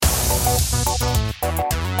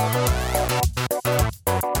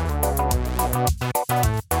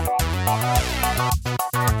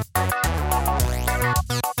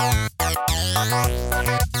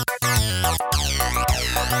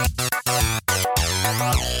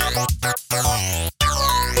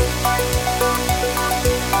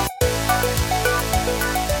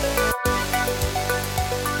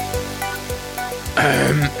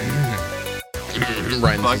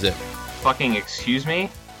This is it. Fucking excuse me?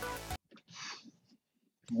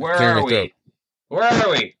 Where Clear are my we? throat. Where are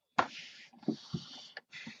we?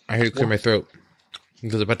 I had to clear my throat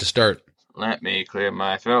because it's about to start. Let me clear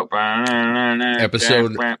my throat.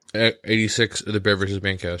 Episode 86 of the Bear vs.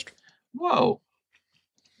 Bandcast. Whoa.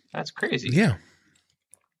 That's crazy. Yeah.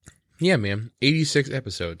 Yeah, man. 86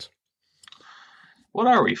 episodes. What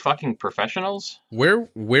are we, fucking professionals? Where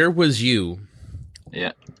was you?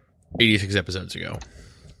 Yeah. 86 episodes ago.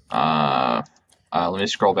 Let me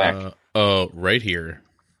scroll back. Right here.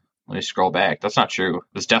 Let me scroll back. That's not true.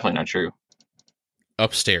 That's definitely not true.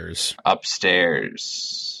 Upstairs.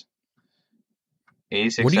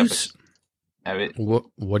 86 What episodes.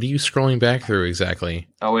 What are you scrolling back through exactly?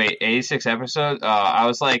 Oh, wait, 86 episodes? I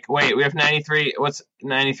was like, wait, we have 93. What's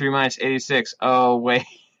 93 minus 86? Oh, wait.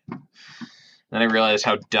 Then I realized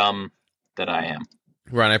how dumb that I am.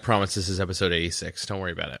 Ron, I promise this is episode 86. Don't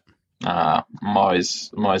worry about it. I'm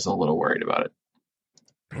always a little worried about it.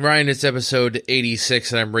 Ryan, it's episode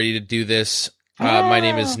 86, and I'm ready to do this. My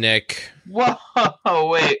name is Nick. Whoa,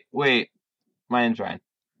 wait. My name's Ryan.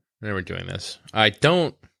 And we're doing this. My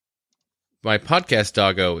podcast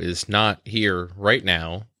doggo is not here right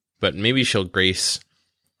now, but maybe she'll grace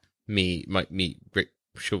me.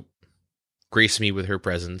 She'll grace me with her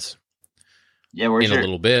presence. Yeah, a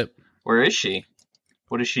little bit. Where is she?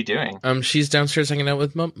 What is she doing? She's downstairs hanging out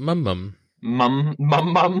with Mum. Mum.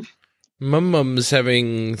 Mum's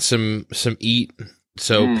having some eat,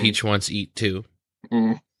 so Peach wants eat too.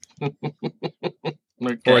 Okay.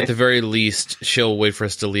 Or at the very least, she'll wait for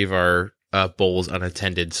us to leave our bowls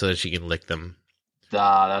unattended so that she can lick them.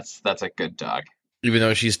 That's a good dog. Even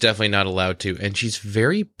though she's definitely not allowed to, and she's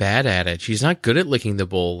very bad at it. She's not good at licking the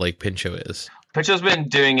bowl like Pincho is. Pincho's been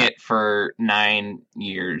doing it for 9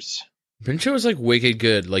 years. Pincho is like wicked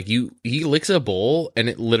good. Like he licks a bowl and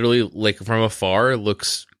it literally like from afar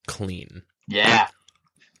looks clean. Yeah.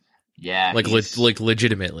 Like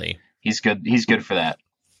legitimately. He's good. He's good for that.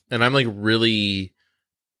 And I'm like really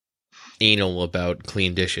anal about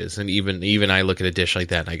clean dishes, and even I look at a dish like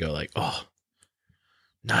that and I go like, oh,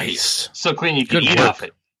 nice, so clean you can eat off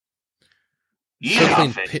it.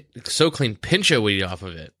 So clean, Pincho would eat off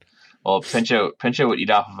of it. Well, Pincho would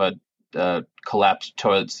eat off of a collapsed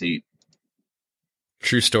toilet seat.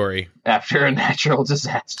 True story. After a natural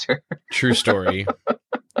disaster. True story.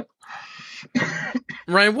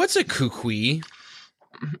 Ryan, what's a kukui?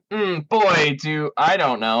 Boy, I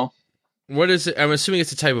don't know. What is it? I'm assuming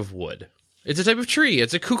it's a type of wood. It's a type of tree.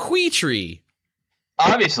 It's a kukui tree.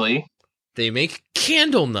 Obviously. They make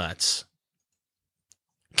candle nuts.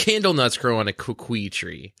 Candle nuts grow on a kukui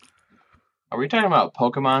tree. Are we talking about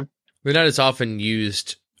Pokemon? They're not as often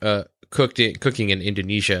used cooking in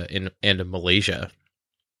Indonesia and Malaysia.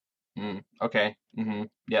 Okay. Mm-hmm.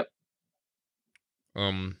 Yep.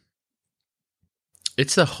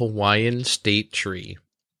 It's the Hawaiian state tree,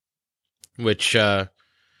 which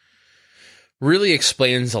really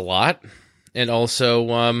explains a lot, and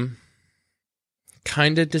also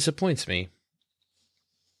kind of disappoints me.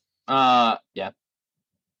 Yeah.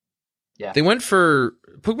 They went for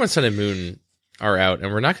Pokemon Sun and Moon are out,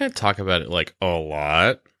 and we're not going to talk about it like a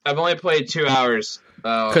lot. I've only played 2 hours.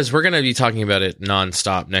 Because we're going to be talking about it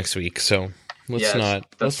nonstop next week, so let's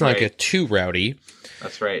not get too rowdy.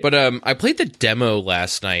 That's right. But I played the demo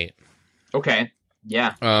last night. Okay.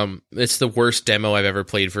 Yeah. It's the worst demo I've ever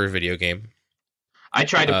played for a video game. I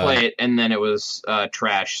tried to play it, and then it was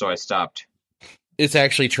trash, so I stopped. It's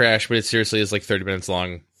actually trash, but it seriously is like 30 minutes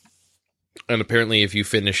long. And apparently, if you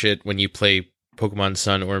finish it when you play Pokemon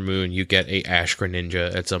Sun or Moon, you get a Ash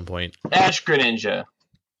Greninja at some point. Ash Greninja.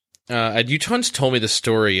 You once told me the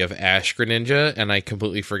story of Ash Greninja, and I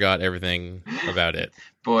completely forgot everything about it.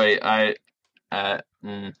 Boy, Ash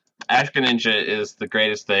Greninja is the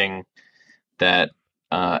greatest thing that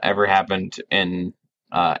ever happened in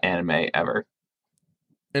anime ever.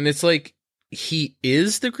 And it's like, he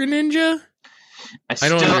is the Greninja? I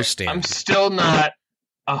don't understand. I'm still not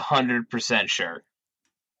 100% sure.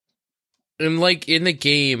 And like in the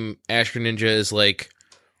game, Ash Greninja is like,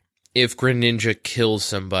 if Greninja kills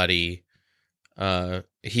somebody,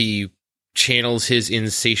 he channels his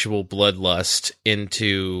insatiable bloodlust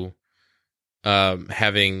into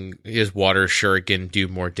having his water shuriken do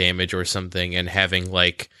more damage or something, and having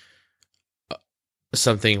like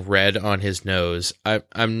something red on his nose. I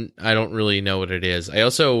don't really know what it is. I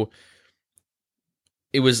also,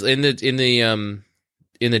 it was in the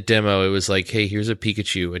demo. It was like, hey, here's a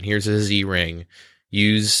Pikachu and here's a Z-ring.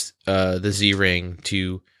 Use the Z-ring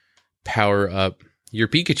to power up your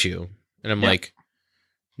Pikachu. And I'm like,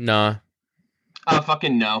 nah.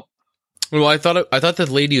 Fucking no. Well, I thought the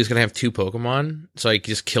lady was gonna have 2 Pokemon, so I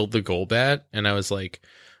just killed the Golbat, and I was like,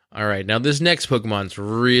 all right, now this next Pokemon's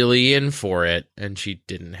really in for it, and she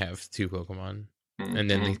didn't have 2 Pokemon, and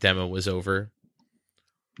then the demo was over.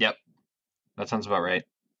 Yep, that sounds about right.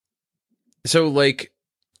 So, like,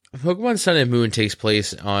 Pokemon Sun and Moon takes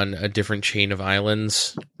place on a different chain of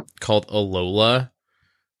islands called Alola,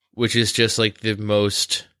 which is just, like, the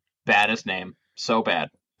most... baddest name. So bad.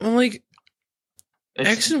 Well, like,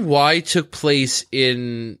 X and Y took place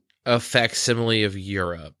in a facsimile of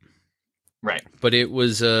Europe. Right. But it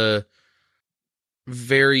was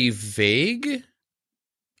very vague.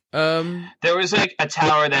 There was, like, a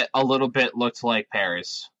tower that a little bit looked like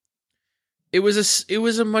Paris. It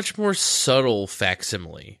was a much more subtle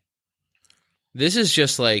facsimile. This is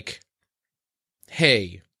just like,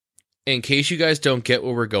 hey, in case you guys don't get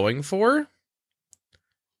what we're going for,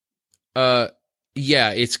 yeah,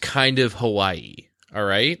 it's kind of Hawaii, all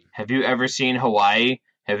right? Have you ever seen Hawaii?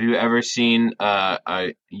 Have you ever seen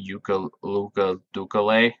a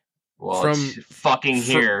ukulele? Well, it's fucking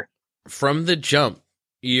here. From the jump,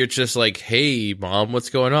 you're just like, hey, Mom, what's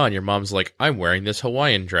going on? Your mom's like, I'm wearing this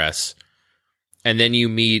Hawaiian dress. And then you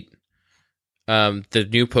meet the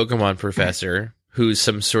new Pokemon professor, who's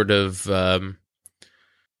some sort of,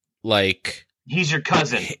 like... He's your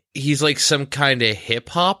cousin. He's like some kind of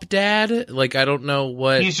hip-hop dad? Like, I don't know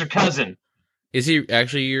what... He's your cousin. Is he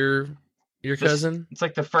actually your cousin? It's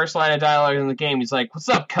like the first line of dialogue in the game. He's like, what's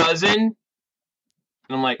up, cousin? And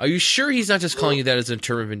I'm like... Are you sure he's not just calling you that as a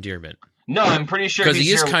term of endearment? No, I'm pretty sure because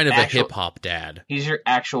he is kind of a hip-hop dad. He's your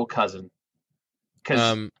actual cousin.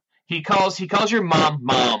 Because he calls your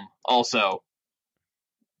mom also.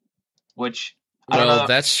 Which, I don't know.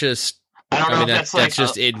 That's just... I don't know if that's like...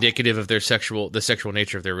 just indicative of the sexual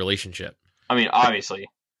nature of their relationship. I mean, obviously.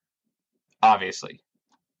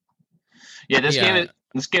 Yeah, this game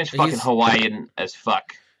is fucking Hawaiian as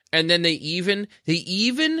fuck. And then they even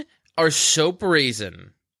are so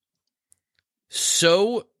brazen,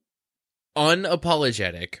 so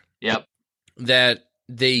unapologetic. Yep. That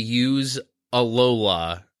they use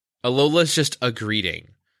Alola. Alola's just a greeting.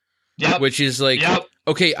 Yep. Which is like,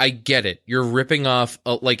 okay, I get it. You're ripping off,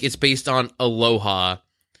 like, it's based on aloha,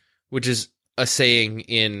 which is a saying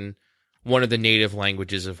in one of the native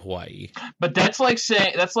languages of Hawaii. But that's like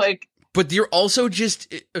saying, But you're also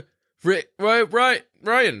just,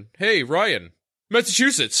 Ryan. Hey, Ryan.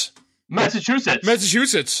 Massachusetts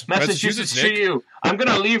to you. I'm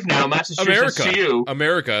gonna leave now. Massachusetts to you.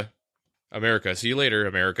 America. See you later,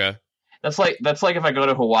 America. That's like if I go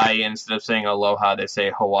to Hawaii, instead of saying aloha, they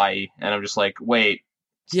say Hawaii, and I'm just like, wait.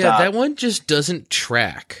 Stop. Yeah, that one just doesn't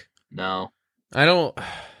track. No. I don't...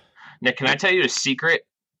 Nick, can I tell you a secret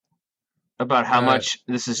about how much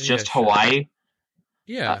this is just Hawaii?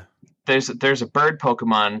 Yeah. There's a bird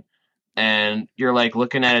Pokemon, and you're like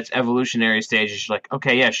looking at its evolutionary stages. You're like,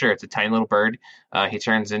 okay, yeah, sure, it's a tiny little bird. He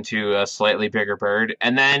turns into a slightly bigger bird,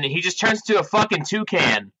 and then he just turns into a fucking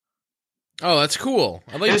toucan. Oh, that's cool.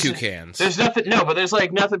 I like toucans. There's nothing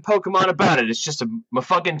nothing Pokemon about it. It's just a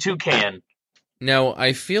fucking toucan. Now,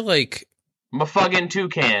 I feel like... fucking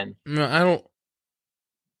toucan. No, I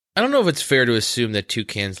don't know if it's fair to assume that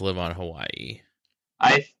toucans live on Hawaii.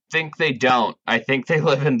 I think they don't. I think they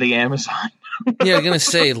live in the Amazon. Yeah, I'm gonna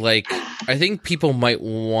say, like, I think people might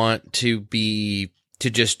want to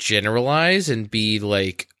just generalize and be,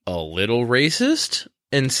 like, a little racist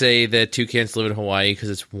and say that toucans live in Hawaii because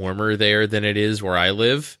it's warmer there than it is where I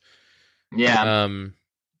live. Yeah.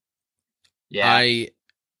 Yeah.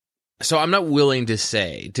 So I'm not willing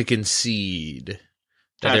to concede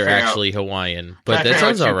that they're actually Hawaiian, but that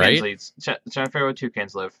sounds all right. Trying to figure out where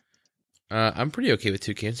toucans live. I'm pretty okay with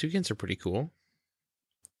toucans. Toucans are pretty cool.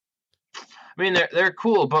 I mean, they're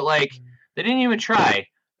cool, but like they didn't even try.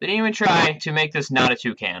 They didn't even try to make this not a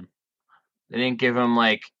toucan. They didn't give him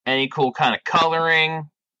like any cool kind of coloring.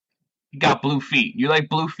 He got blue feet. You like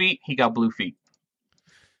blue feet? He got blue feet.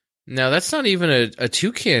 No, that's not even a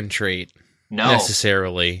toucan trait. No.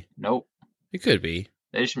 Necessarily. Nope. It could be.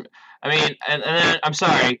 And then, I'm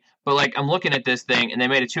sorry, but like I'm looking at this thing and they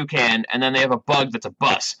made a toucan and then they have a bug that's a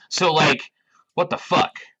bus. So like, what the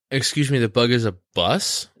fuck? Excuse me, the bug is a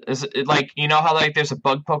bus? Is it like, you know how like there's a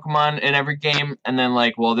bug Pokemon in every game and then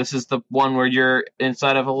like, well, this is the one where you're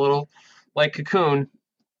inside of a little like cocoon.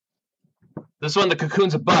 This one, the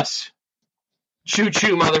cocoon's a bus. Choo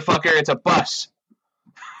choo, motherfucker, it's a bus.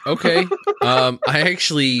 Okay. I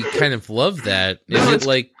actually kind of love that. Is it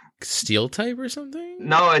like steel type or something?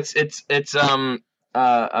 No, it's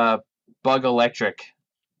bug electric.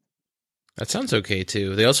 That sounds okay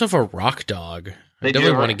too. They also have a rock dog. They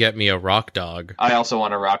definitely want to get me a rock dog. I also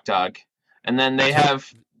want a rock dog. And then they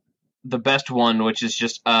have the best one, which is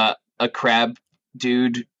just a crab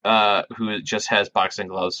dude who just has boxing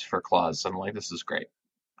gloves for claws. I'm like, this is great.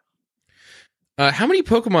 How many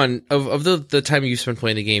Pokemon of the time you've spent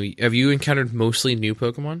playing the game have you encountered mostly new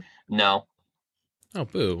Pokemon? No. Oh,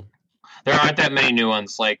 boo! There aren't that many new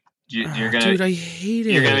ones. Like you're gonna, dude, I hate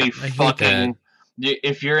it. You're gonna be fucking.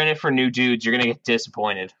 If you're in it for new dudes, you're gonna get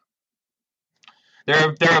disappointed. There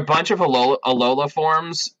are a bunch of Alola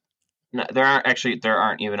forms. No, there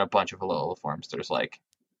aren't even a bunch of Alola forms. There's like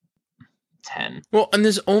 10. Well, and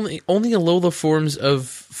there's only Alola forms of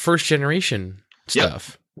first generation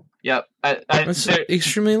stuff. Yep. That's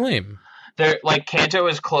extremely lame. They're like Kanto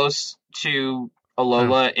is close to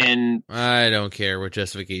Alola in. I don't care what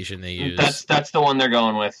justification they use. That's the one they're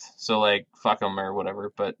going with. So like fuck them or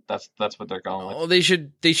whatever. But that's what they're going with. Oh, they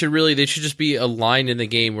should just be a line in the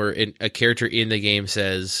game where a character in the game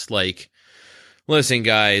says like, "Listen,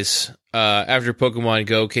 guys, after Pokemon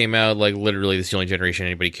Go came out, like literally this is the only generation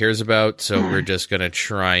anybody cares about. So we're just gonna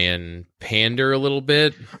try and pander a little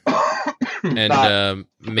bit." And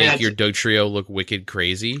make your Dugtrio look wicked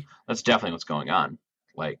crazy. That's definitely what's going on.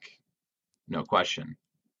 Like, no question.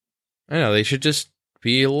 I know, they should just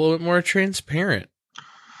be a little bit more transparent,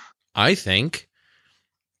 I think.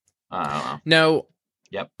 I don't know. Now,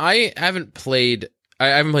 yep. I haven't played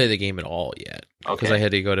the game at all yet. Okay. Because I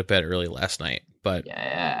had to go to bed early last night. But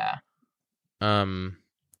yeah. So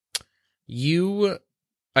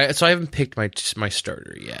I haven't picked my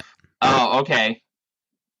starter yet. Oh, okay.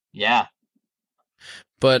 Yeah.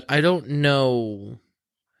 But I don't know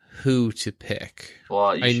who to pick.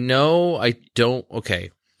 Well, I know I don't.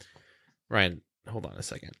 Okay, Ryan, hold on a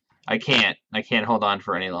second. I can't hold on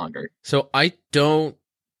for any longer. So I don't.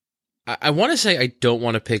 I want to say I don't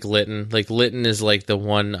want to pick Litten. Like Litten is like the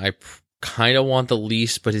one I kind of want the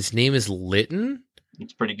least, but his name is Litten.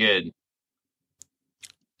 It's pretty good.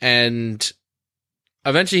 And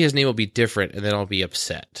eventually his name will be different, and then I'll be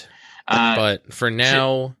upset. But for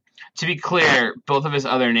now. To be clear, both of his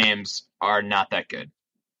other names are not that good.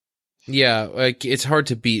 Yeah, like it's hard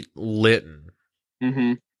to beat Litten.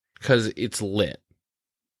 Mm-hmm. Because it's lit.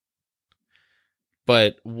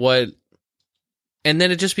 But what... And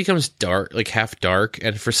then it just becomes dark, like half dark.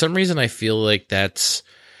 And for some reason I feel like that's...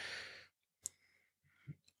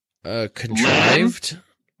 contrived.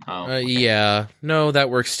 Oh, okay. Yeah. No, that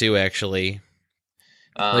works too, actually.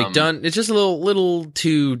 Like done... It's just a little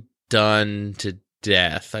too done to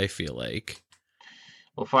death, I feel like.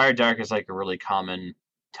 Well, Fire Dark is like a really common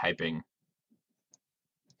typing.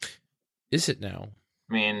 Is it now?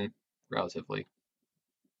 I mean, relatively.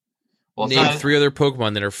 Well, name 3 other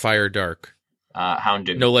Pokemon that are Fire Dark.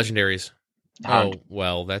 Houndoom. No legendaries. Oh,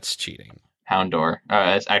 well, that's cheating. Houndour.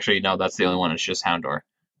 It's actually, no, that's the only one. It's just Houndour.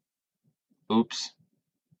 Oops.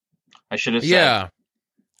 I should have said... Yeah.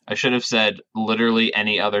 I should have said literally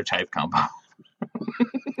any other type combo.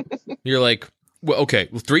 You're like... Well, okay.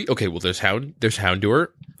 Well, 3. Okay. Well, there's Houndour,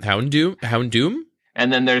 Houndoom,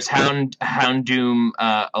 and then there's Houndoom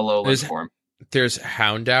Alola form. There's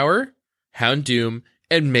Houndour, Houndoom,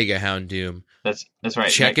 and Mega Houndoom. That's right.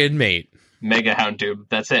 Check and mate. Mega Houndoom.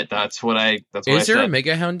 That's it. That's what I said. Is there a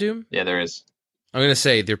Mega Houndoom? Yeah, there is. I'm gonna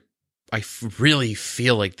say there. I really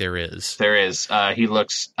feel like there is. There is. He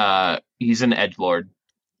looks. He's an edgelord.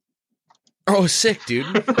 Oh, sick,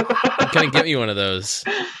 dude! Can you get me one of those?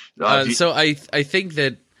 So I think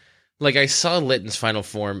that, like, I saw Litten's final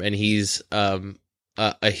form, and he's a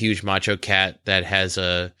huge macho cat that has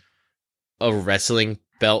a wrestling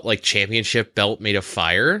belt, like championship belt made of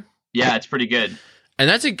fire. Yeah, it's pretty good, and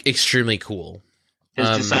that's extremely cool. His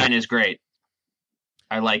design is great.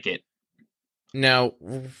 I like it. Now,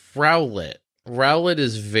 Rowlet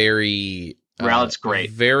is very... Rowlet's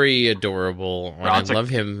great. Very adorable. And I love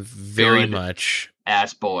him very much.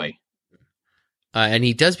 Ass boy. And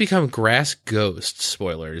he does become Grass Ghost,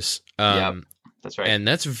 spoilers. Yep, that's right. And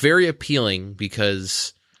that's very appealing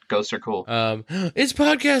because... Ghosts are cool. It's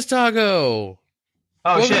Podcast Doggo!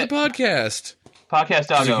 Oh, shit. To the podcast. Podcast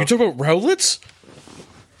Doggo. You talk about Rowlets?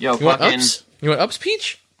 Yo, you want ups? You want ups,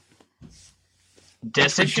 Peach?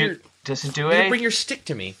 Decidueye? Bring your stick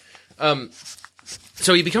to me.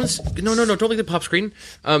 So he becomes... No, don't leave the pop screen.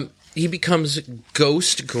 He becomes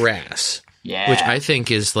Ghost Grass. Yeah. Which I think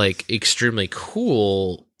is, like, extremely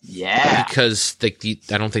cool. Yeah. Because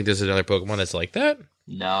I don't think there's another Pokemon that's like that.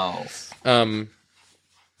 No. But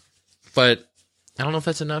I don't know if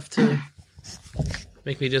that's enough to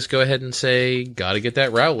make me just go ahead and say, gotta get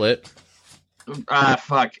that Rowlet.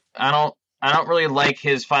 Fuck. I don't really like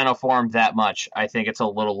his final form that much. I think it's a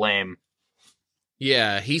little lame.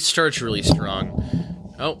 Yeah, he starts really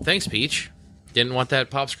strong. Oh, thanks, Peach. Didn't want that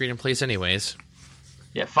pop screen in place anyways.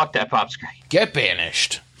 Yeah, fuck that pop screen. Get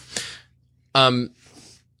banished. What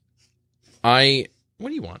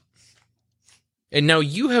do you want? And now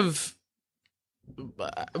you have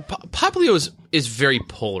Poplio is very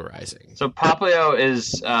polarizing. So Poplio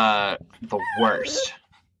is the worst.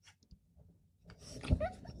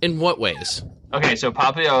 In what ways? Okay, so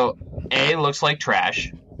Poplio A looks like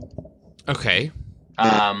trash. Okay. B,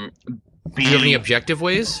 Do you have any objective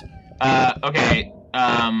ways? okay.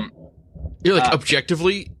 You're like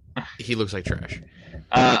objectively, he looks like trash.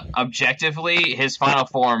 Objectively, his final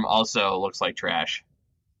form also looks like trash.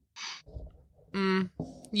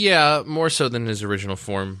 Yeah, more so than his original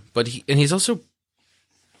form. But he's also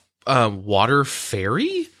water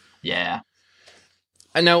fairy? Yeah.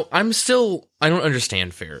 And now I don't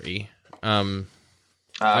understand fairy. I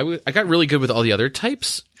got really good with all the other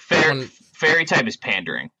types. Fairy type is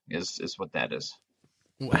pandering, is what that is.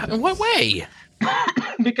 In what way?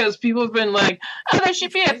 Because people have been like, oh, there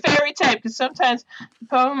should be a fairy type, because sometimes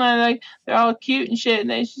Pokemon, like, they're all cute and shit, and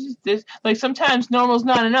there's like, sometimes normal's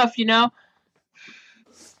not enough, you know?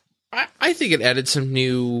 I think it added some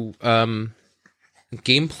new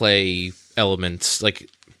gameplay elements, like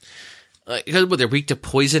they're weak to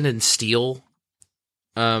poison and steel.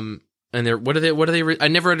 And what are they? I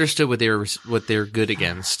never understood what they're good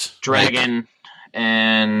against. Dragon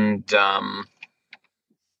and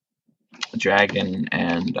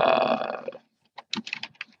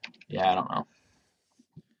yeah, I don't know.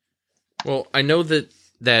 Well, I know that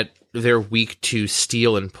they're weak to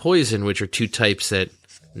steel and poison, which are two types that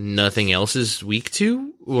nothing else is weak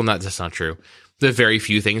to. Well, that's not true. The very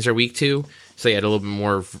few things are weak to, so they had a little bit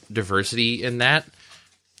more diversity in that.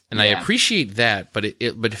 And yeah. I appreciate that, but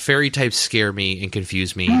fairy types scare me and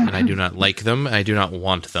confuse me, and I do not like them. I do not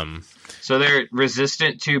want them. So they're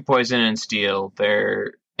resistant to poison and steel.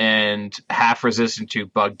 And half resistant to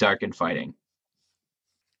bug, dark, and fighting.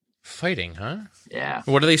 Fighting, huh? Yeah.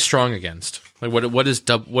 What are they strong against? Like what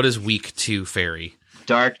is weak to fairy?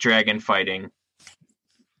 Dark, dragon, fighting.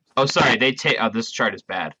 Oh, sorry. They take. Oh, this chart is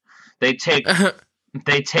bad. They take.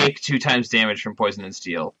 They take 2 times damage from poison and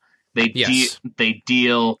steel. They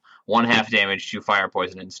deal 1/2 damage to fire,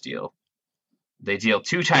 poison, and steel. They deal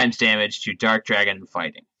 2 times damage to dark, dragon, and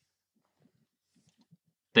fighting.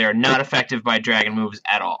 They are not effective by dragon moves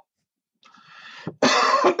at all.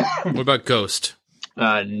 What about ghost?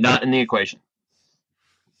 Not in the equation.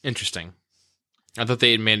 Interesting. I thought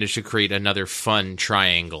they had managed to create another fun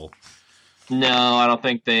triangle. No, I don't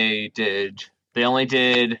think they did. They only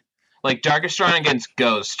did like Darkestron against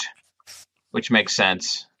Ghost, which makes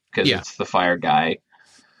sense because it's the fire guy.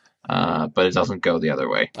 But it doesn't go the other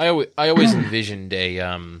way. I always envisioned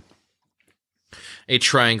a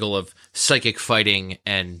triangle of psychic fighting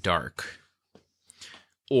and dark,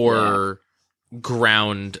 or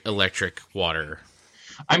ground, electric, water.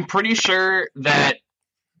 I'm pretty sure that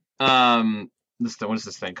what is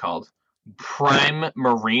this thing called?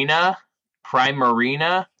 Primarina,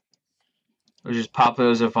 which is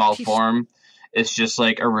Poplio's evolved form. It's just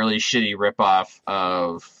like a really shitty ripoff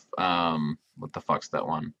of what the fuck's that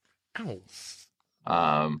one? Oh.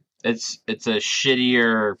 It's a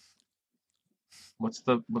shittier. What's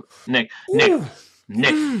the Nick?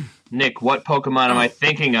 What Pokemon am I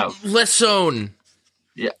thinking of? Lessone.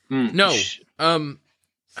 Yeah. No.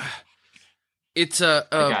 It's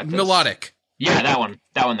melodic. Yeah, that one.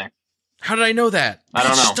 That one there. How did I know that? I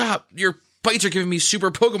don't know. Stop! Your bites are giving me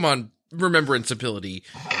super Pokemon remembrance ability.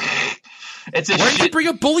 Why did you bring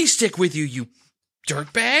a bully stick with you, you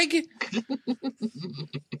dirtbag?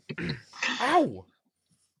 Ow!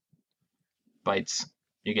 Bites.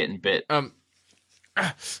 You're getting bit. I'm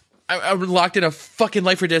locked in a fucking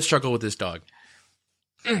life or death struggle with this dog.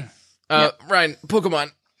 Ryan,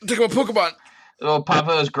 Pokemon. Talk about Pokemon. Oh,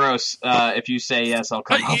 Papa is gross. If you say yes, I'll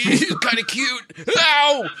come help you. He's kind of cute.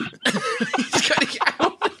 Ow! He's kind of.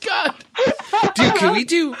 Oh my god, dude! Can we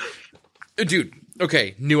do? Dude,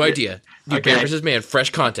 okay, new idea. Dude, Man vs. Man, fresh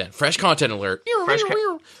content alert. Fresh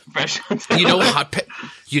content.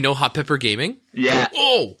 You know Hot Pepper Gaming? Yeah.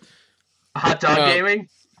 Oh, Hot Dog Gaming.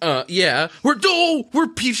 Yeah. Where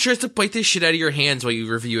Peeps tries to bite this shit out of your hands while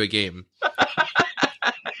you review a game.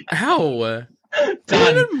 Ow.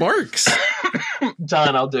 Done. Marks.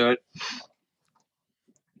 Done. I'll do it.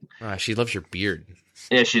 She loves your beard.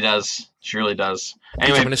 Yeah, she does. She really does.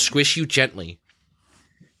 Anyway, I'm gonna squish you gently.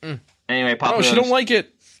 Anyway, Papa. Oh, she don't like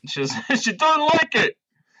it. She doesn't like it.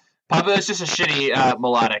 Papa is just a shitty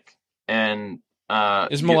melodic, and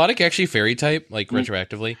is melodic actually fairy type, like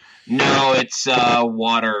retroactively? No, it's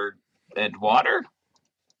water and water.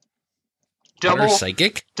 Water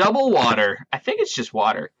psychic. Double water. I think it's just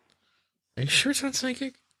water. Are you sure it's not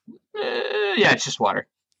psychic? Yeah, it's just water.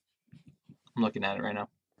 I'm looking at it right now.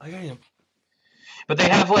 I am. But they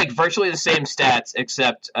have like virtually the same stats,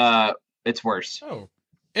 except it's worse. Oh,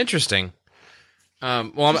 interesting.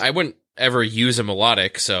 Well, I wouldn't ever use a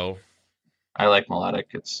melodic, so I like melodic.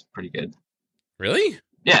 It's pretty good. really,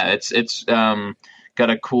 Yeah, it's got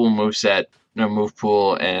a cool moveset, move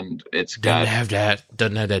pool, and it's got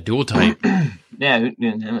doesn't have that dual type. yeah,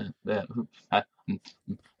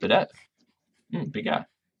 big guy.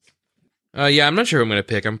 Yeah, I'm not sure who I'm gonna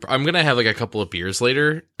pick. I'm gonna have like a couple of beers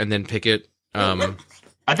later and then pick it.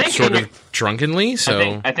 I think sort of drunkenly.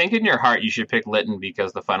 So I think in your heart you should pick Lytton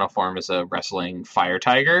because the final form is a wrestling fire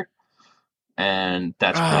tiger, and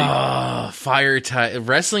that's pretty.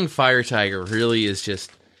 Wrestling fire tiger really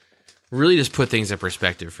just put things in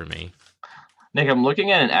perspective for me. Nick, I'm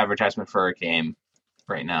looking at an advertisement for a game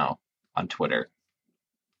right now on Twitter,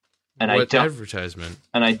 and What advertisement?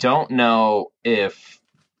 And I don't know if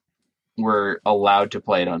we're allowed to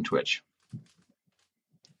play it on Twitch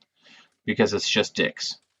because it's just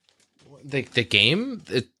dicks. The game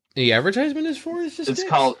the advertisement is for is just dicks?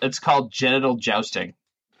 It's called genital jousting.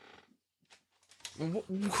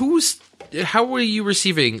 How were you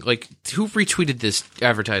receiving, like, who retweeted this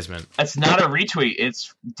advertisement? It's not a retweet.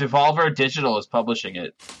 It's Devolver Digital is publishing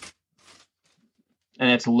it.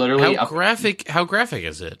 And it's literally how graphic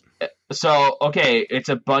is it? So, okay, it's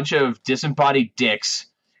a bunch of disembodied dicks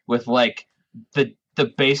with like the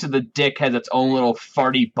base of the dick has its own little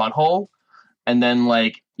farty butthole, and then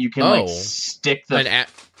like you can like stick the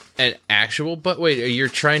an actual butt. Wait, you're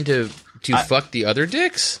trying to fuck the other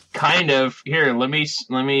dicks? Kind of. Here, let me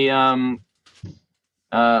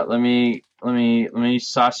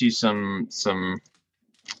sauce you some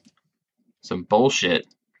bullshit.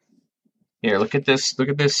 Here, look at this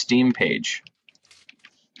Steam page.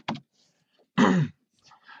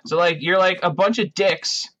 So like you're like a bunch of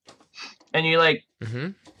dicks, and you like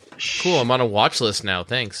cool. I'm on a watch list now.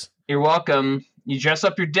 Thanks. You're welcome. You dress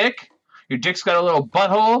up your dick. Your dick's got a little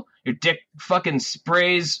butthole. Your dick fucking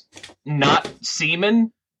sprays not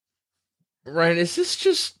semen. Right? Is this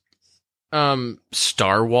just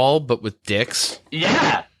Star Wall but with dicks?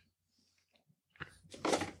 Yeah.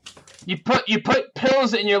 You put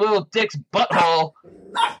pills in your little dick's butthole.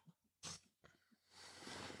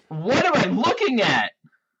 What am I looking at?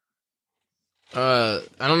 I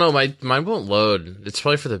don't know. Mine won't load. It's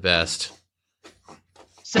probably for the best.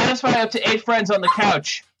 Satisfy up to 8 friends on the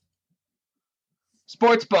couch.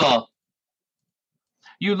 Sports ball.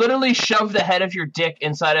 You literally shove the head of your dick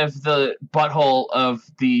inside of the butthole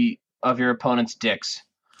of your opponent's dicks.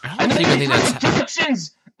 I don't even think that's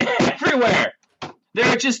toxins everywhere. There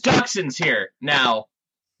are just toxins here now.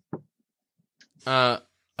 Okay,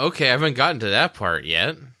 I haven't gotten to that part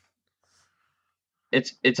yet.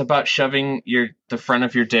 It's about shoving the front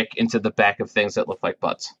of your dick into the back of things that look like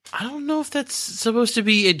butts. I don't know if that's supposed to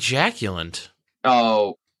be ejaculant.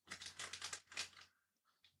 Oh,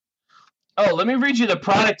 let me read you the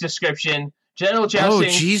product description. Genital Jousting.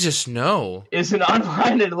 Oh, Jesus, no. Is an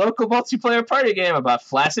online and local multiplayer party game about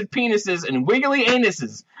flaccid penises and wiggly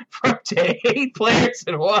anuses for up to 8 players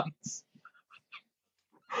at once.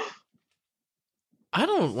 I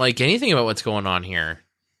don't like anything about what's going on here.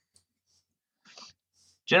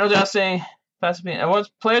 Genital Jousting, flaccid penis. Once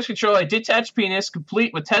players control a detached penis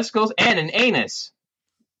complete with testicles and an anus.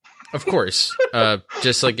 Of course.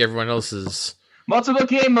 Just like everyone else's. Multiple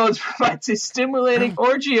game modes provides a stimulating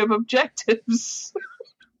orgy of objectives.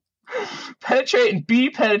 Penetrate and be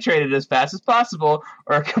penetrated as fast as possible,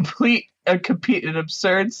 or compete in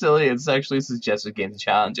absurd, silly, and sexually suggestive games and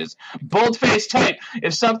challenges. Boldface type.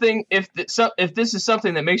 If this is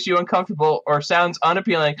something that makes you uncomfortable or sounds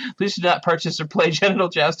unappealing, please do not purchase or play Genital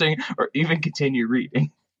Jousting or even continue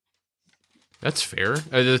reading. That's fair.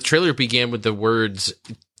 The trailer began with the words,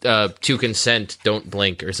 to consent, don't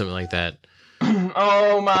blink, or something like that.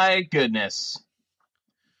 Oh my goodness.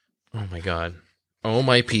 Oh my god. Oh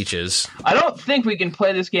my peaches. I don't think we can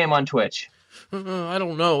play this game on Twitch. I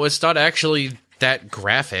don't know. It's not actually that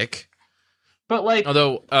graphic. But like...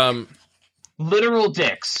 Although, literal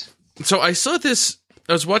dicks. So I saw this...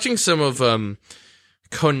 I was watching some of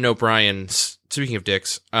Conan O'Brien's... Speaking of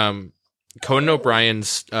dicks, Conan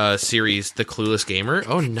O'Brien's series, The Clueless Gamer.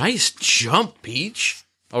 Oh, nice jump, Peach.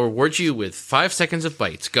 I'll reward you with 5 seconds of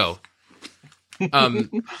bites. Go.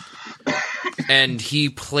 And he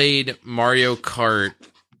played Mario Kart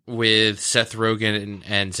with Seth Rogen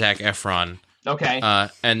and Zac Efron. Okay.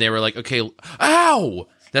 And they were like, okay, ow!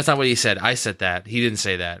 That's not what he said. I said that. He didn't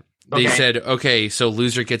say that. They said, okay, so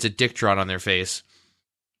loser gets a dick drawn on their face.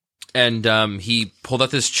 And he pulled out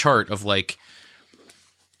this chart of like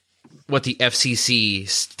what the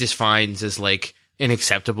FCC defines as like an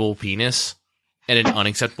acceptable penis and an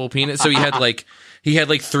unacceptable penis. So he had like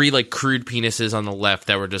 3 like crude penises on the left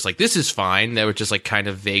that were just like, this is fine. That were just like kind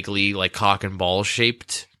of vaguely like cock and ball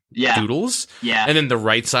shaped doodles. Yeah. And then the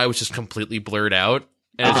right side was just completely blurred out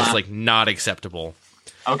and it's just like not acceptable.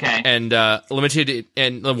 Okay. And limited,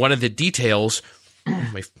 and one of the details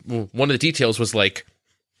was like,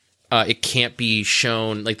 it can't be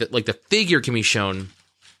shown, like the figure can be shown,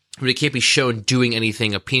 but it can't be shown doing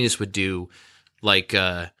anything a penis would do, like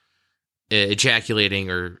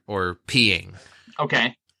ejaculating or peeing.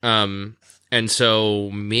 Okay. And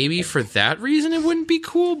so maybe for that reason it wouldn't be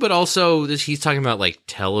cool, but also he's talking about like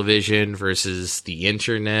television versus the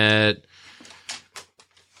internet.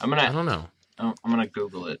 I don't know. I'm gonna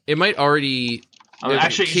Google it. It might already.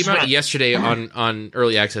 Actually, it came out yesterday on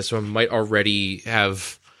early access, so it might already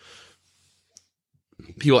have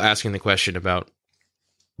people asking the question about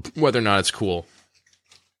whether or not it's cool.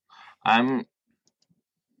 I'm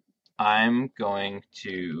going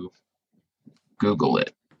to Google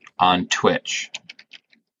it on Twitch.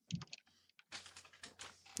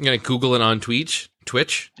 You're gonna Google it on Twitch?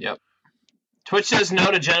 Yep. Twitch says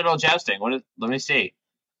no to genital jousting. Let me see.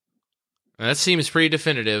 That seems pretty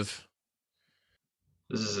definitive.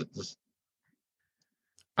 This.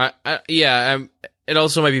 It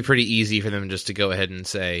also might be pretty easy for them just to go ahead and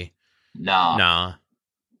say, nah.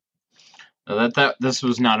 This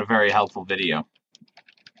was not a very helpful video.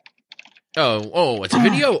 Oh, it's a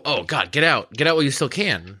video? Oh God, get out while you still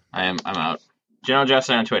can. I'm out. Genital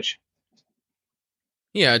jousting on Twitch.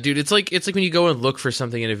 Yeah, dude, it's like when you go and look for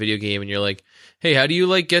something in a video game and you're like, hey, how do you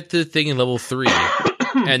like get the thing in level 3?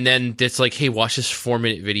 And then it's like, hey, watch this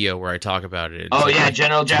 4-minute video where I talk about it. It's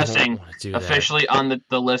genital jousting officially on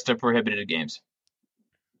the list of prohibited games.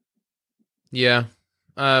 Yeah,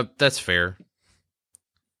 that's fair.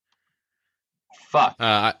 Fuck.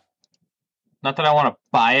 Not that I want to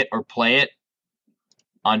buy it or play it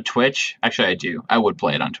on Twitch. Actually, I do. I would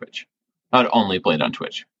play it on Twitch. I would only play it on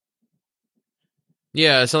Twitch.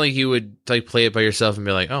 Yeah, it's not like you would like play it by yourself and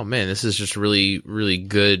be like, "Oh man, this is just really, really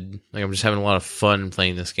good." Like I'm just having a lot of fun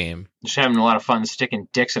playing this game. Just having a lot of fun sticking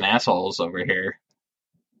dicks and assholes over here.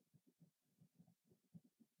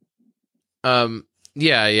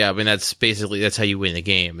 Yeah. I mean, that's how you win the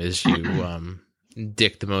game. Is you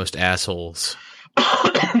dick the most assholes.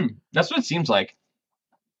 That's what it seems like.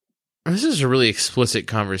 This is a really explicit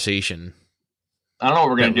conversation. I don't know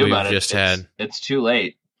what we're gonna do about it. It's too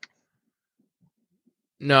late.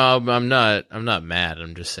 No, I'm not. I'm not mad.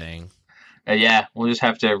 I'm just saying. Yeah, we'll just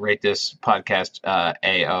have to rate this podcast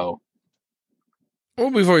AO.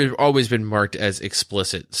 Well, we've always been marked as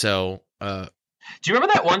explicit. So, do you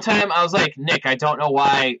remember that one time I was like, Nick, I don't know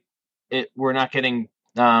why we're not getting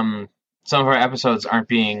some of our episodes aren't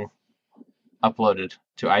being uploaded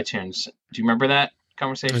to iTunes. Do you remember that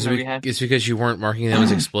conversation that we had? It's because you weren't marking them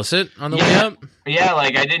as explicit on the way up? Yeah,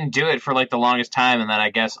 like I didn't do it for like the longest time, and then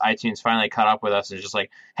I guess iTunes finally caught up with us and just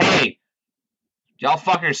like, hey, y'all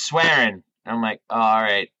fuckers swearing. And I'm like, oh, all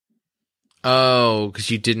right. Oh, because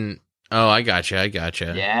you didn't. Oh, I gotcha.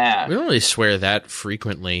 Yeah. We don't really swear that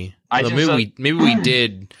frequently. Maybe we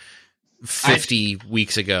did 50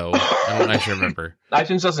 weeks ago. I don't actually remember.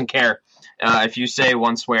 iTunes doesn't care. If you say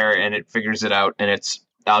one swear and it figures it out and it's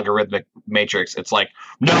algorithmic matrix, it's like,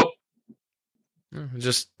 nope.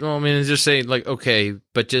 Just say like, okay,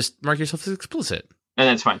 but just mark yourself as explicit. And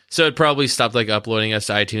that's fine. So it probably stopped like uploading us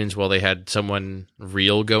to iTunes while they had someone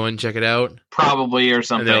real go and check it out. Probably, or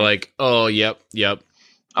something. And they're like, oh, yep.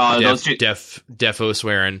 Those two defo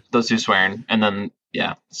swearing. Those two swearing. And then,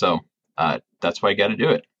 yeah. So that's why you got to do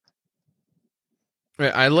it.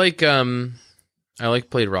 I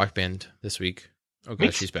played Rock Band this week. Oh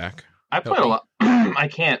gosh, she's back. I played a lot. I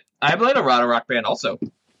can't. I played a Rada Rock Band also.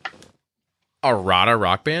 A Rada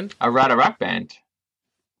Rock Band? A Rada Rock Band.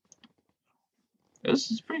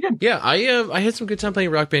 This is pretty good. Yeah, I had some good time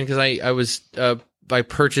playing Rock Band because I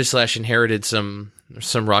purchased / inherited some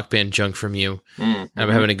Rock Band junk from you. Mm-hmm. I'm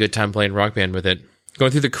having a good time playing Rock Band with it.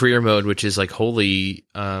 Going through the career mode, which is like wholly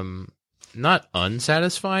not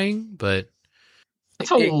unsatisfying, but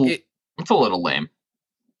it's a little lame.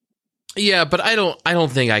 Yeah, but I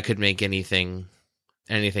don't think I could make anything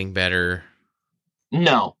better.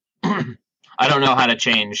 No. I don't know how to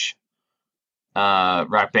change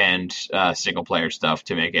Rock Band single player stuff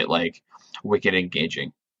to make it like wicked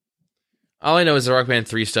engaging. All I know is the Rock Band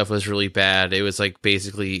 3 stuff was really bad. It was like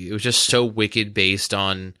basically it was just so wicked based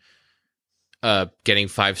on getting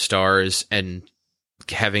 5 stars and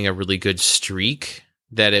having a really good streak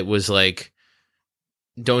that it was like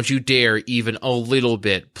don't you dare even a little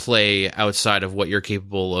bit play outside of what you're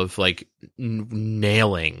capable of, like,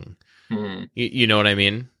 nailing. Mm-hmm. You know what I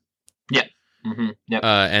mean? Yeah. Mm-hmm. Yep.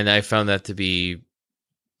 And I found that to be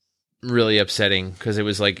really upsetting, because it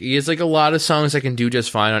was like, he has like a lot of songs I can do just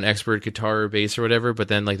fine on expert guitar or bass or whatever, but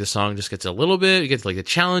then like the song just gets a little bit, it gets like the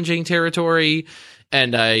challenging territory,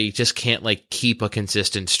 and I just can't like keep a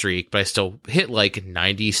consistent streak, but I still hit like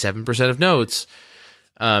 97% of notes.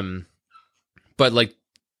 But like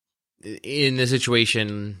in the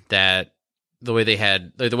situation that the way they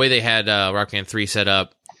had Rock Band 3 set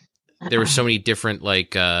up, there were so many different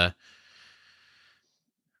like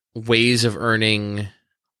ways of earning.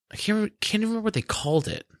 I can't even remember what they called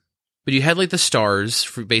it, but you had like the stars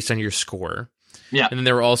based on your score. Yeah. And then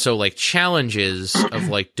there were also like challenges of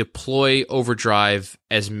like deploy overdrive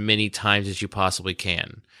as many times as you possibly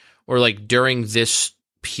can, or like during this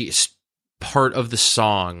part of the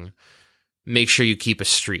song, make sure you keep a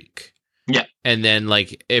streak. Yeah. And then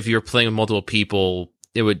like if you're playing with multiple people,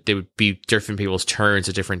 they would be different people's turns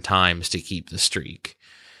at different times to keep the streak.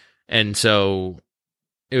 And so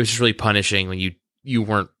it was just really punishing when you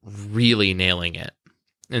weren't really nailing it.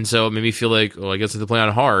 And so it made me feel like, oh, I guess I have to play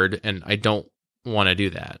on hard, and I don't want to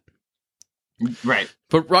do that. Right.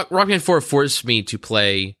 But Rock Band 4 forced me to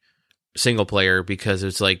play single player, because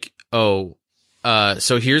it's like, so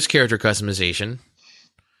here's character customization.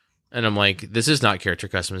 And I'm like, this is not character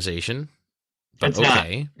customization. But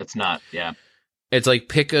okay. It's not, yeah. It's like,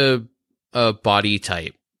 pick a body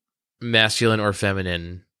type, masculine or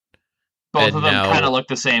feminine. Both of them kind of look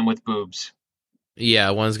the same with boobs. Yeah,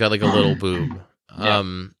 one's got like a little boob. Yeah.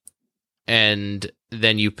 And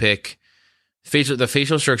then you pick the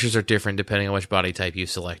facial structures are different depending on which body type you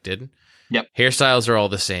selected. Yep. Hairstyles are all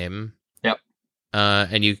the same. Yep.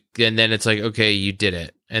 And then it's like, okay, you did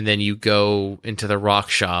it. And then you go into the rock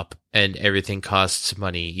shop and everything costs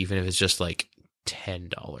money, even if it's just like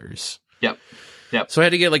 $10. Yep. Yep. So I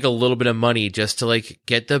had to get like a little bit of money just to like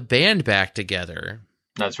get the band back together.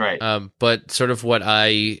 That's right. But sort of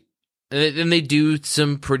and they do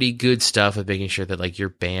some pretty good stuff of making sure that like your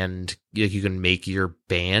band, like you can make your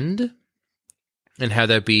band and have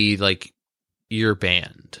that be like your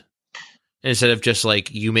band, instead of just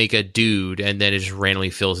like you make a dude and then it just randomly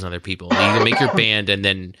fills in other people. Like, you can make your band and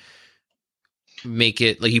then make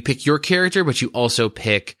it like you pick your character, but you also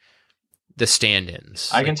pick the stand-ins.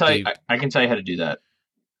 I can tell you how to do that.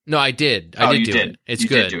 No, I did. I did do it. It's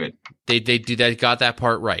good. Did do it. They do that. Got that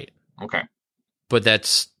part right. Okay. But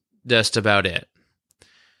that's just about it.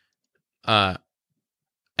 And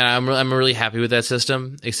I'm really happy with that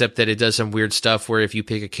system, except that it does some weird stuff where if you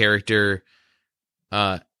pick a character,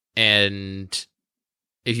 and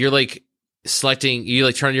if you're like selecting, you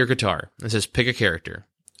like turn on your guitar and it says pick a character.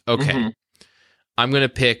 Okay. Mm-hmm. I'm going to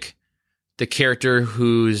pick the character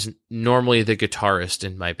who's normally the guitarist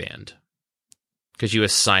in my band, because you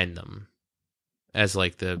assign them as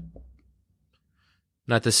like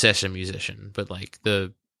not the session musician, but like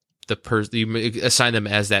the person, you assign them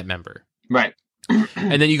as that member. Right.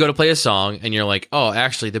 And then you go to play a song and you're like, oh,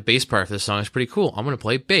 actually the bass part of this song is pretty cool. I'm going to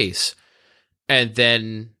play bass. And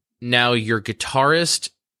then now your guitarist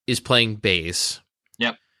is playing bass.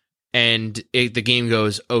 Yep. And the game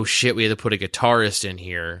goes, oh shit, we had to put a guitarist in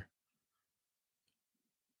here.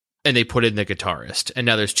 And they put in the guitarist. And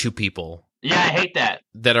now there's two people. Yeah, I hate that.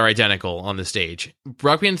 That are identical on the stage.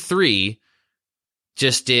 Rock Band 3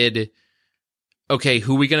 just did, okay,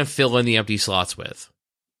 who are we going to fill in the empty slots with?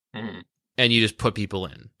 Mm-hmm. And you just put people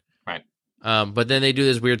in. Right. But then they do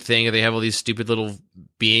this weird thing. They have all these stupid little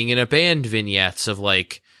being in a band vignettes of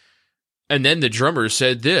like, and then the drummer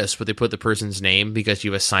said this, but they put the person's name because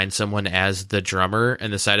you assigned someone as the drummer,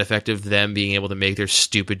 and the side effect of them being able to make their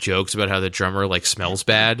stupid jokes about how the drummer like smells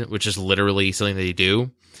bad, which is literally something they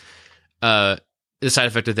do. The side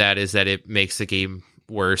effect of that is that it makes the game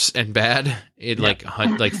worse and bad in like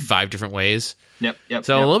 5 different ways. Yep.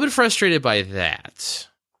 So I'm a little bit frustrated by that.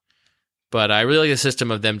 But I really like the system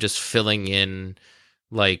of them just filling in,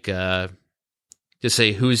 like, just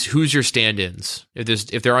say who's your stand-ins.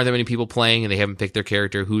 If there aren't that many people playing and they haven't picked their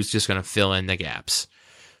character, who's just going to fill in the gaps.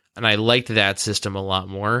 And I liked that system a lot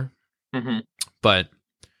more. Mm-hmm. But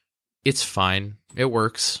it's fine. It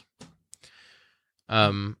works.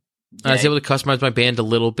 I was able to customize my band a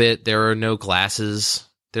little bit. There are no glasses.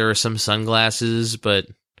 There are some sunglasses, but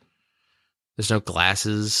there's no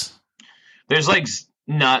glasses. There's like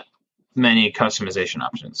not many customization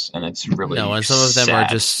options, and it's really and some of them sad. are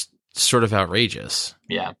just sort of outrageous.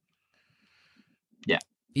 Yeah.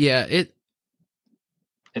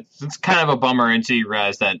 It's kind of a bummer until you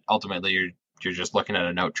realize that ultimately you're just looking at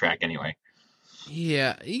a note track anyway.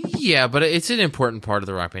 Yeah, but it's an important part of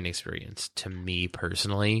the Rock Band experience to me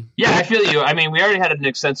personally. Yeah, I feel you. I mean, we already had an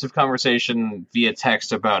extensive conversation via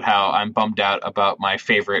text about how I'm bummed out about my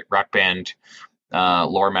favorite Rock Band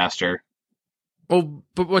lore master. Well,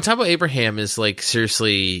 but Watabo Abraham is like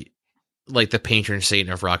seriously like the patron saint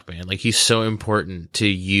of Rock Band. Like he's so important to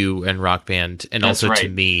you and Rock Band, and That's also right. to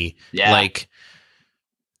me. Yeah. Like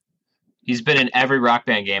he's been in every Rock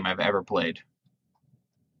Band game I've ever played.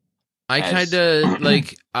 I kind of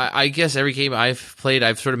like, I guess every game I've played,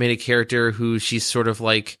 I've sort of made a character who she's sort of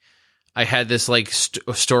like, I had this like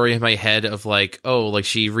story in my head of like, oh, like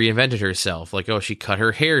she reinvented herself. Like, oh, she cut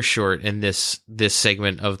her hair short in this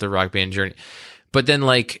segment of the Rock Band journey. But then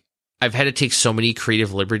like, I've had to take so many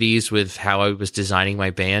creative liberties with how I was designing my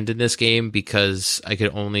band in this game because I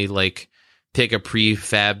could only like pick a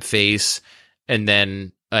prefab face and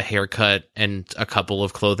then a haircut and a couple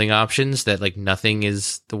of clothing options that like nothing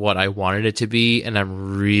is what I wanted it to be. And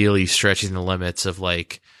I'm really stretching the limits of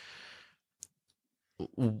like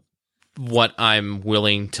what I'm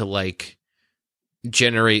willing to like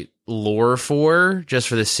generate lore for just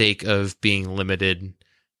for the sake of being limited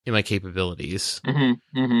in my capabilities.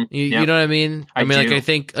 Mm-hmm, mm-hmm. You know what I mean? I mean, do. like, I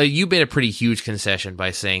think you made a pretty huge concession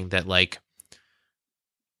by saying that like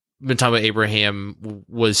Matamba Abraham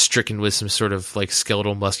was stricken with some sort of like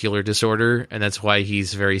skeletal muscular disorder, and that's why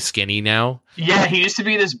he's very skinny now. Yeah, he used to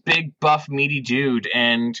be this big, buff, meaty dude,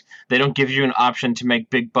 and they don't give you an option to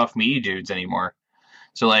make big, buff, meaty dudes anymore.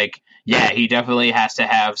 So, like, yeah, he definitely has to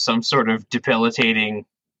have some sort of debilitating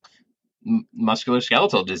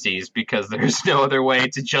musculoskeletal disease because there's no other way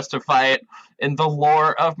to justify it in the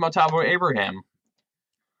lore of Matamba Abraham.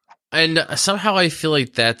 And somehow I feel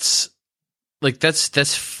like that's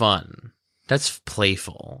fun. That's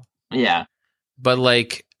playful. Yeah. But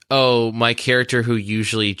like, oh, my character who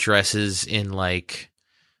usually dresses in like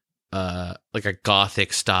a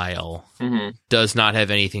gothic style does not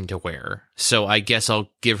have anything to wear. So I guess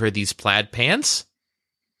I'll give her these plaid pants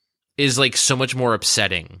is like so much more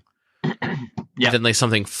upsetting than like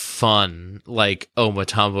something fun. Like, oh,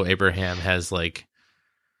 Matambo Abraham has like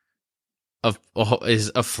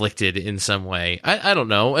is afflicted in some way. I don't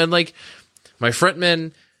know. And like, my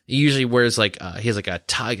frontman usually wears like he has like a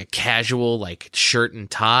tie, like a casual like shirt and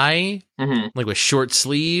tie, like with short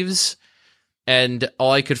sleeves, and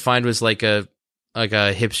all I could find was like a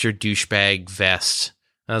hipster douchebag vest.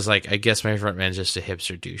 And I was like, I guess my frontman's just a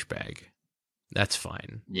hipster douchebag. That's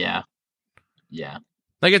fine. Yeah.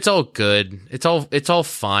 Like it's all good. It's all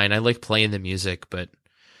fine. I like playing the music, but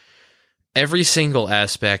every single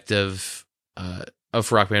aspect of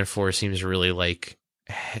Rock Band 4 seems really like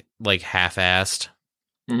half-assed.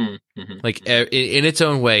 Like in its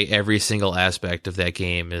own way, every single aspect of that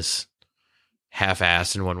game is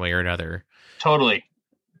half-assed in one way or another. Totally.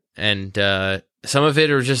 And some of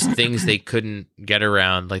it are just things they couldn't get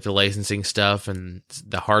around, like the licensing stuff and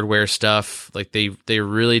the hardware stuff. Like they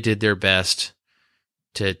really did their best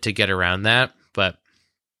to get around that, but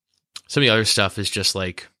some of the other stuff is just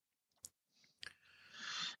like,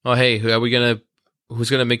 oh hey, who's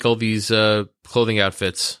gonna make all these clothing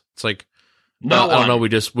outfits? It's like, no one. I don't know. We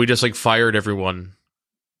just like fired everyone.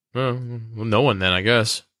 Well, no one then, I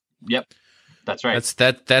guess. Yep, that's right.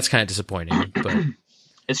 That's kind of disappointing, but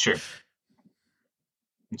it's true.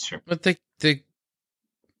 But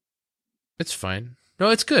it's fine. No,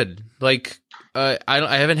 it's good. Like I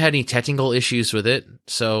haven't had any technical issues with it.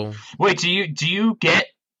 So wait, do you get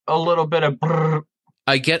a little bit of? Brrr?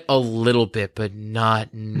 I get a little bit, but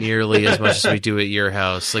not nearly as much as we do at your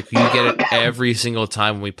house. Like, you get it every single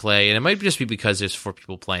time we play, and it might just be because there's 4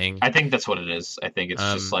 people playing. I think that's what it is. I think it's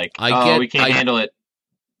just like, we can't handle it.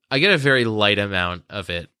 I get a very light amount of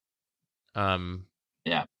it.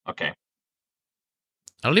 Yeah, okay.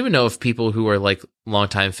 I don't even know if people who are, like,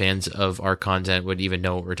 longtime fans of our content would even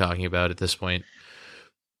know what we're talking about at this point.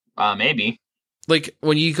 Maybe. Like,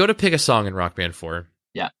 when you go to pick a song in Rock Band 4...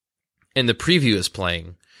 and the preview is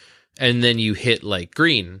playing, and then you hit like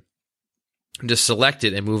green, just select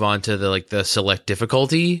it and move on to the select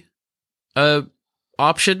difficulty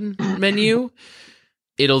option menu.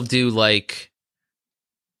 It'll do like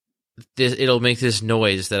this. It'll make this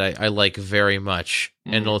noise that I like very much,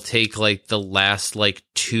 and it'll take like the last like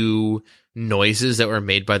 2 noises that were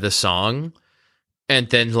made by the song, and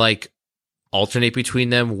then like alternate between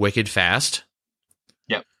them wicked fast.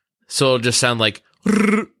 Yep. So it'll just sound like.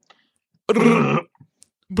 And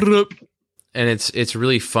it's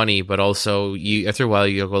really funny, but also you after a while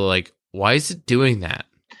you go like, why is it doing that?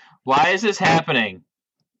 Why is this happening?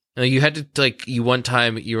 And you had to like one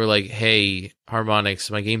time you were like, hey, harmonics,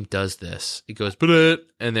 my game does this. It goes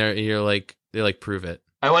and you're like, they like prove it.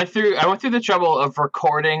 I went through the trouble of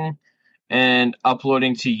recording and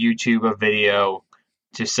uploading to YouTube a video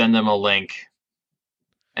to send them a link,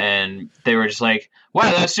 and they were just like,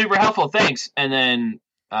 "Wow, that's super helpful, thanks." And then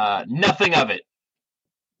nothing of it.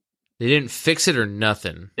 They didn't fix it or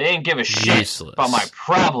nothing. They didn't give a shit Useless. about my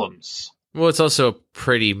problems. Well, it's also a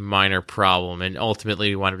pretty minor problem, and ultimately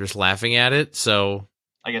we wound up just laughing at it, so...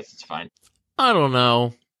 I guess it's fine. I don't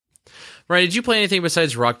know. Ryan, did you play anything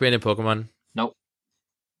besides Rock Band and Pokemon? Nope.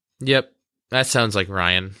 Yep. That sounds like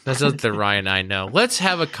Ryan. That's not the Ryan I know. Let's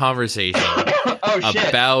have a conversation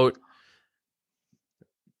about...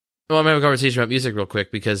 Well, I'm going to have a conversation about music real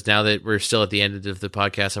quick, because now that we're still at the end of the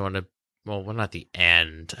podcast, I want to... Well, we're not the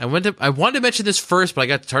end. I wanted to mention this first, but I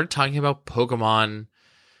got started talking about Pokemon,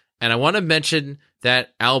 and I want to mention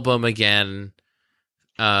that album again.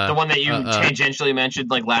 The one that you tangentially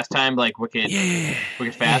mentioned like last time, like Wicked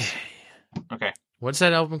Fast? Okay. What's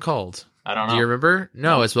that album called? I don't know. Do you remember?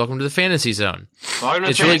 No, it's Welcome to the Fantasy Zone.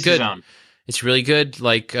 It's really good. It's really good.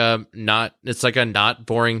 Like, it's like a not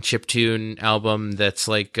boring chiptune album that's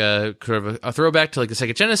like sort of a throwback to like the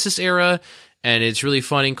Sega Genesis era, and it's really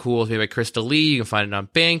fun and cool. It's made by Krista Lee. You can find it on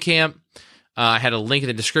Bandcamp. I had a link in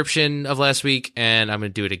the description of last week, and I'm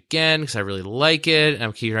going to do it again because I really like it, and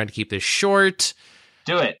I'm trying to keep this short.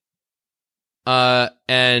 Do it.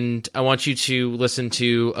 And I want you to listen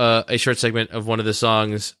to a short segment of one of the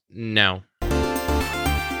songs now.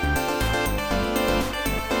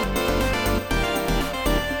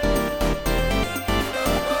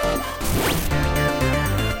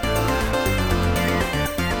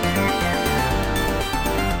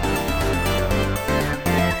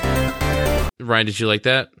 Ryan, did you like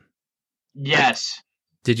that? Yes.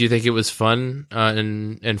 Did you think it was fun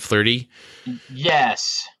and flirty?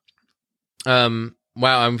 Yes. Wow,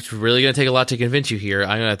 I'm really going to take a lot to convince you here. I'm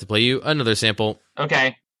going to have to play you another sample.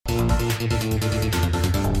 Okay.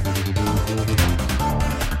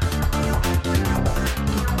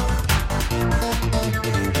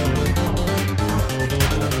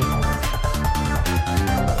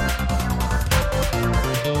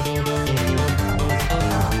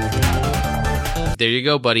 There you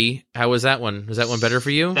go, buddy. How was that one? Was that one better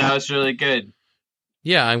for you? That was really good.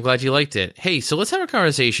 Yeah, I'm glad you liked it. Hey, so let's have a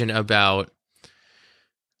conversation about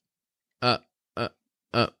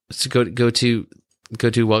so go to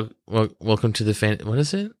welcome to the what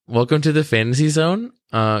is it? Welcome to the Fantasy Zone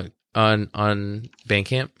on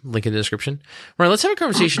Bandcamp, link in the description. Right, let's have a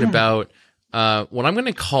conversation about what I'm going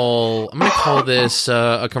to call this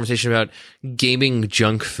a conversation about gaming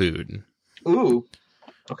junk food. Ooh.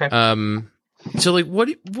 Okay. So like what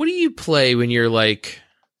do you play when you're like,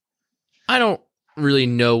 I don't really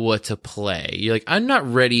know what to play? You're like, I'm not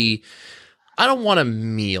ready. I don't want a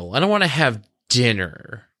meal. I don't want to have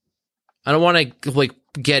dinner. I don't want to like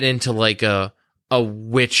get into like a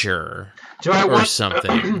Witcher or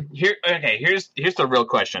something. Here's the real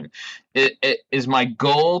question. Is my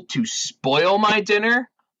goal to spoil my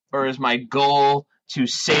dinner, or is my goal to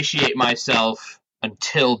satiate myself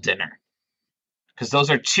until dinner? Because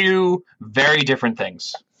those are two very different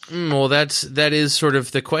things. Well, that is sort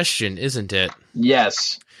of the question, isn't it?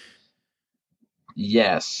 Yes.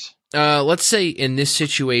 Yes. Let's say in this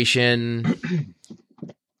situation,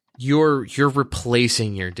 you're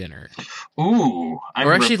replacing your dinner. Ooh.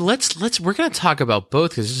 Or actually, we're going to talk about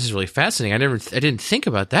both because this is really fascinating. I didn't think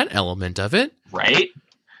about that element of it. Right?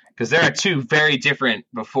 Because there are two very different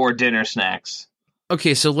before dinner snacks.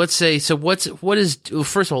 Okay, so let's say, what is,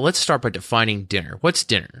 first of all, let's start by defining dinner. What's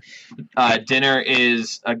dinner? Dinner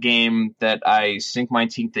is a game that I sink my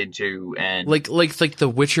teeth into, and like The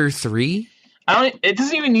Witcher 3? It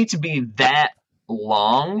doesn't even need to be that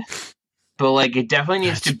long, but like it definitely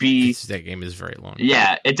needs to be. That game is very long.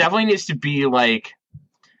 Yeah, it definitely needs to be like,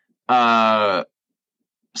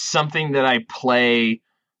 something that I play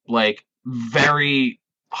like very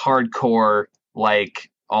hardcore, like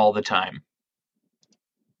all the time.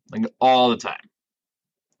 Like all the time.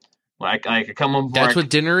 Like I could come home. That's what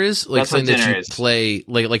dinner is. Like that's something what dinner that you play,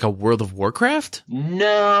 like a World of Warcraft.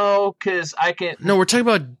 No, because I can. No, we're talking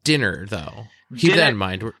about dinner though. Keep that in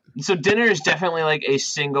mind. So dinner is definitely like a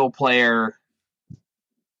single player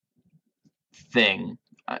thing.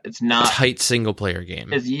 It's not a tight single player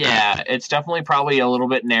game. It's definitely probably a little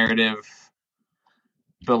bit narrative,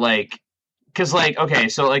 but like, because like okay,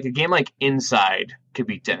 so like a game like Inside could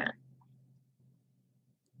be dinner.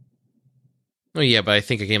 Oh yeah, but I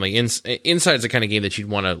think a game like Inside is the kind of game that you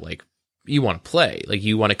want to play. Like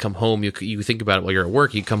you want to come home, you think about it while you're at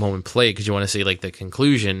work. You come home and play because you want to see like the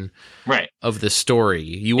conclusion, right, of the story.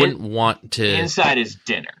 You wouldn't want to. Inside is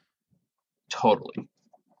dinner, totally.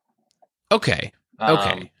 Okay,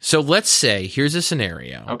 Okay. So let's say here's a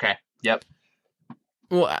scenario. Okay. Yep.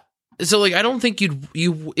 Well, so like I don't think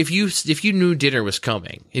if you knew dinner was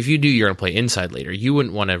coming, if you knew you're gonna play Inside later, you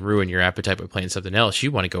wouldn't want to ruin your appetite by playing something else.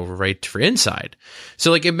 You want to go right for Inside.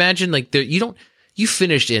 So like imagine like you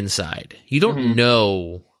finished Inside. You don't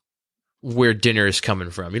know where dinner is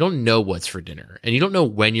coming from. You don't know what's for dinner, and you don't know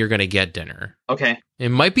when you're gonna get dinner. Okay. It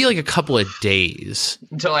might be like a couple of days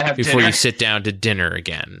Until I have before dinner. you sit down to dinner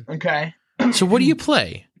again. Okay. So what do you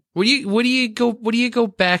play? What do you go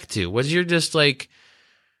back to? Was you're just like,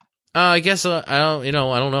 I guess I don't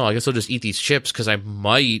know. I guess I'll just eat these chips because I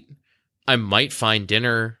might find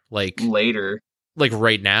dinner like later, like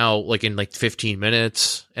right now, like in like 15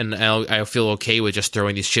 minutes, and I'll feel okay with just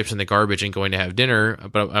throwing these chips in the garbage and going to have dinner,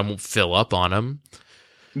 but I won't fill up on them.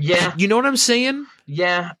 Yeah, you know what I'm saying?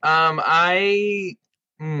 Yeah, I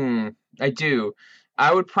do.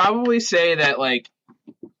 I would probably say that like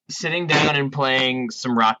sitting down and playing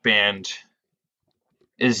some Rock Band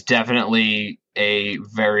is definitely a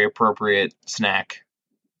very appropriate snack.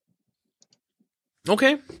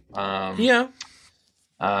 Okay. Yeah.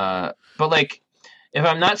 But like, if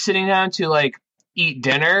I'm not sitting down to like eat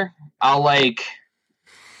dinner, I'll like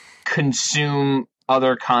consume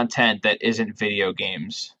other content that isn't video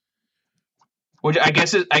games, which I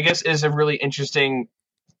guess is a really interesting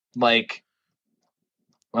like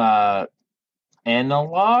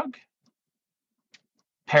analog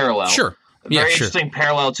parallel. Sure. Very interesting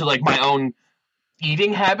parallel to like my own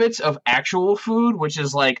eating habits of actual food, which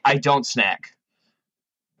is like I don't snack.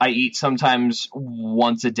 I eat sometimes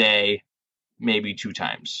once a day, maybe 2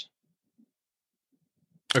 times.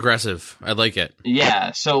 Aggressive. I like it.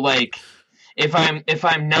 Yeah, so like if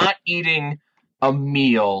I'm not eating a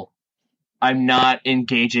meal, I'm not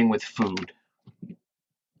engaging with food.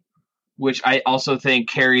 Which I also think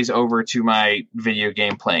carries over to my video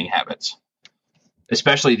game playing habits.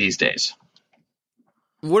 Especially these days.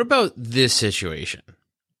 What about this situation?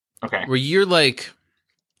 Okay. Where you're like,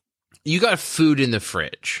 you got food in the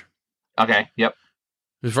fridge. Okay, yep.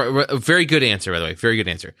 A very good answer, by the way. Very good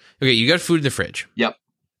answer. Okay, you got food in the fridge. Yep.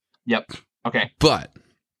 Okay. But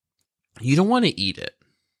you don't want to eat it.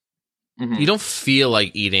 Mm-hmm. You don't feel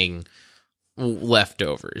like eating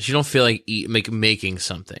leftovers. You don't feel like making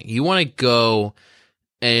something. You want to go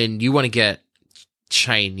and you want to get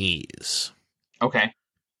Chinese. Okay.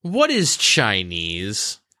 What is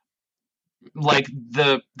Chinese? Like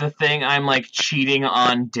the thing I'm like cheating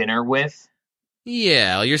on dinner with?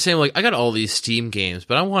 Yeah, you're saying like I got all these Steam games,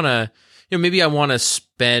 but I want to, maybe I want to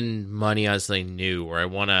spend money on something new, or I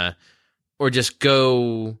want to, or just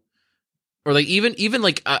go, or like even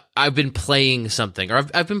like I've been playing something, or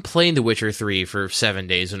I've been playing The Witcher 3 for 7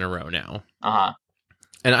 days in a row now.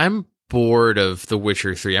 And I'm bored of The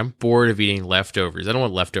Witcher 3. I'm bored of eating leftovers. I don't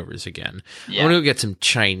want leftovers again. Yeah. I want to go get some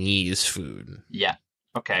Chinese food. Yeah.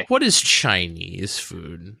 Okay. What is Chinese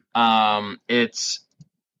food?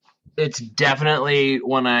 It's definitely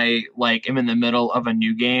when I like am in the middle of a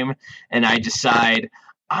new game and I decide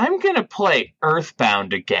I'm gonna play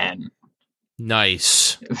Earthbound again.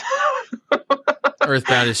 Nice.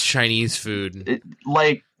 Earthbound is Chinese food.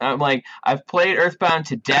 I've played Earthbound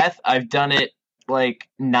to death. I've done it like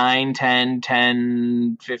 9,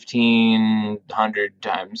 10, 15, 100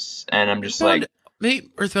 times, and I'm just like, maybe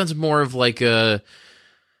Earthbound's more of like a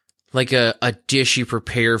dish you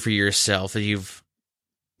prepare for yourself that you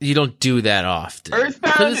don't do that often.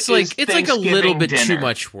 Earthbound it's like a little bit dinner. too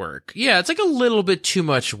much work. Yeah, it's like a little bit too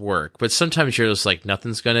much work, but sometimes you're just like,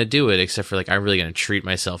 nothing's gonna do it except for like, I'm really gonna treat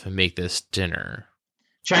myself and make this dinner.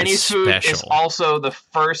 Chinese food is also the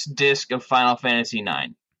first disc of Final Fantasy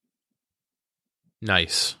IX.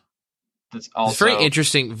 Nice. That's also it's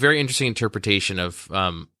very interesting interpretation of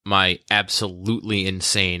my absolutely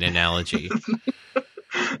insane analogy.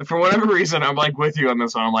 For whatever reason, I'm like with you on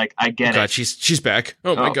this one. I'm like, I get God, it. She's back.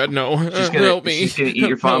 Oh my God, no! Help me! She's gonna eat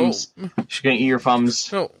your thumbs. No. She's gonna eat your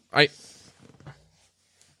thumbs. No,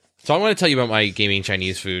 So I want to tell you about my gaming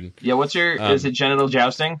Chinese food. Yeah, what's your? Is it genital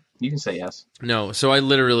jousting? You can say yes. No, so I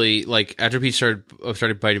literally like after Pete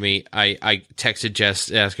started biting me, I texted Jess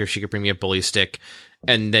to ask her if she could bring me a bully stick,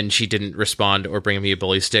 and then she didn't respond or bring me a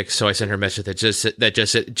bully stick. So I sent her a message that just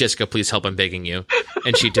said, Jessica, please help, I'm begging you,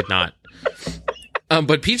 and she did not.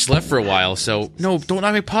 But Peach left for a while, so no, don't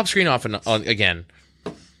knock my pop screen off again.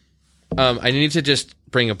 I need to just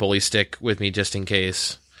bring a bully stick with me just in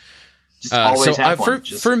case.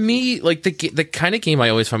 For me, like the kind of game I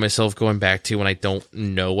always find myself going back to when I don't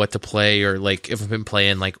know what to play, or like if I've been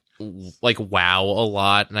playing like WoW a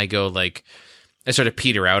lot and I go like I sort of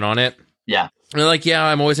peter out on it. Yeah. And like, yeah,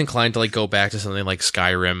 I'm always inclined to like go back to something like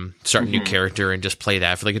Skyrim, start a new character and just play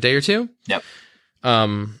that for like a day or two. Yep.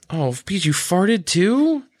 Oh, Peach, you farted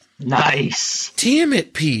too? Nice. Damn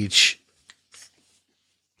it, Peach.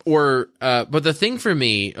 Or, but the thing for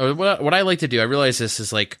me, or what I like to do, I realize this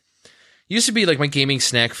is like, used to be like my gaming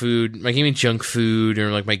snack food, my gaming junk food,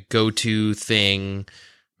 or like my go-to thing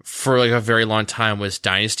for like a very long time was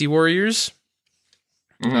Dynasty Warriors.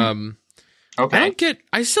 Okay.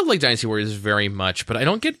 I still like Dynasty Warriors very much, but I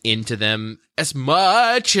don't get into them as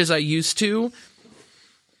much as I used to.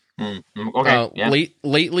 Okay. Yeah.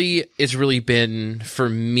 Lately, it's really been, for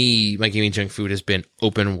me, my gaming junk food has been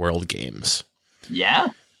open world games. Yeah.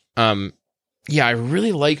 Yeah, I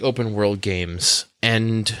really like open world games,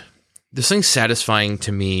 and there's something satisfying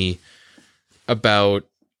to me about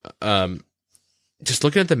just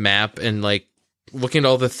looking at the map and like looking at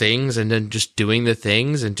all the things and then just doing the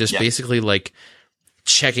things and just basically like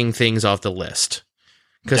checking things off the list.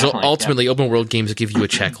 Because ultimately, open world games give you a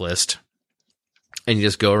checklist, and you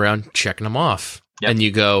just go around checking them off, and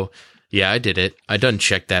you go, "Yeah, I did it. I done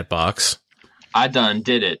checked that box. I done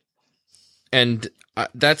did it." And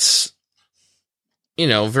that's,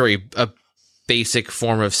 very a basic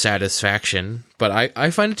form of satisfaction, but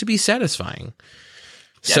I find it to be satisfying.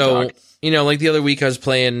 Yeah, so, dog. Like the other week I was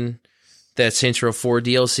playing that Saints Row 4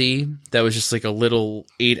 DLC that was just like a little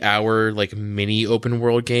 8-hour like mini open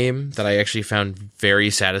world game that I actually found very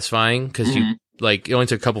satisfying because it only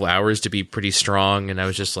took a couple hours to be pretty strong, and I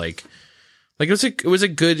was just like it was a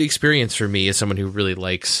good experience for me as someone who really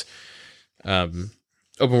likes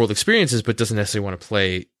open world experiences but doesn't necessarily want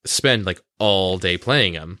to spend like all day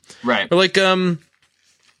playing them. Right. Or like not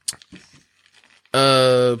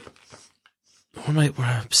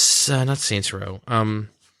Saints Row.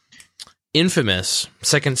 Infamous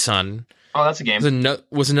Second Son. Oh, that's a game.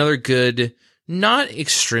 Was another good, not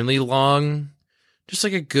extremely long, just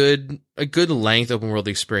like a good length open world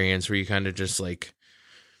experience where you kind of just like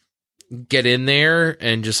get in there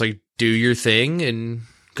and just like do your thing and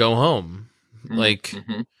go home. Like,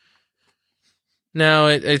 now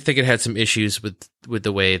I think it had some issues with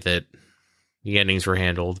the way that the endings were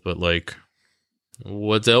handled, but like,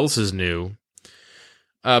 what else is new?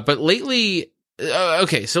 But lately,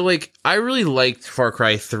 okay, so like, I really liked Far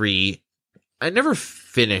Cry 3. I never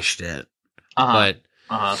finished it, but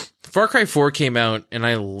Far Cry 4 came out, and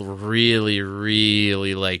I really,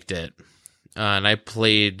 really liked it. And I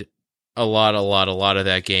played a lot of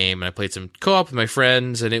that game, and I played some co-op with my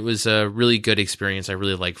friends, and it was a really good experience. I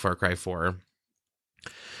really liked Far Cry 4.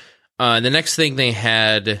 The next thing they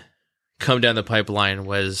had come down the pipeline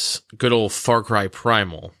was good old Far Cry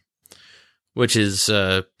Primal, which is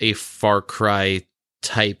a Far Cry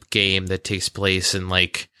type game that takes place in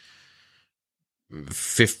like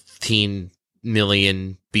 15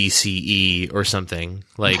 million BCE or something.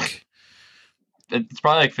 Like, it's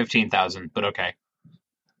probably like 15,000, but okay.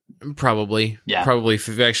 Probably. Yeah. Probably.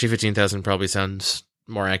 Actually, 15,000 probably sounds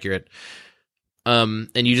more accurate. And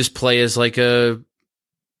you just play as like you're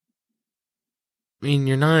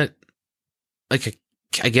not like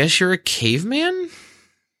I guess you're a caveman?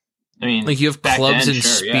 I mean, like you have clubs and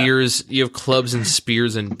spears. Yeah. You have clubs and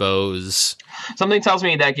spears and bows. Something tells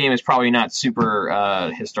me that game is probably not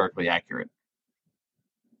super historically accurate.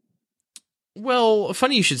 Well,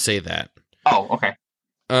 funny you should say that. Oh, okay.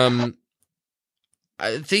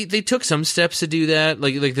 They took some steps to do that.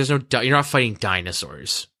 Like there's no you're not fighting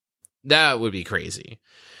dinosaurs. That would be crazy.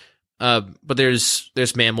 But there's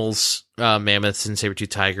mammals, mammoths and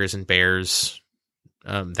saber-toothed tigers and bears.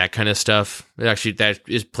 That kind of stuff. Actually, that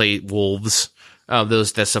is wolves.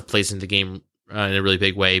 That stuff plays into the game in a really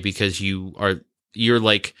big way because you're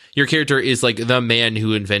like your character is like the man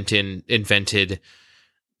who invented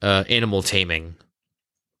animal taming,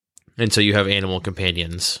 and so you have animal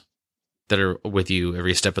companions that are with you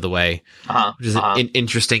every step of the way, which is an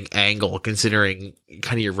interesting angle considering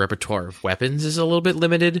kind of your repertoire of weapons is a little bit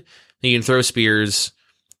limited. You can throw spears.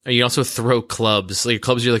 You can also throw clubs. Like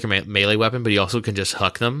clubs are like a melee weapon, but you also can just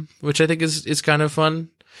huck them, which I think is kind of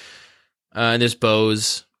fun. And there's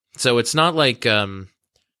bows, so it's not like you're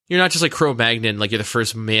not just like Cro-Magnon, like you're the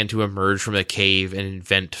first man to emerge from a cave and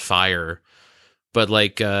invent fire, but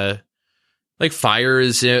like fire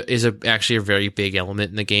is actually a very big element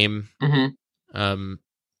in the game.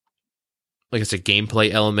 Like it's a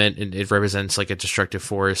gameplay element, and it represents like a destructive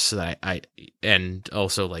force that I and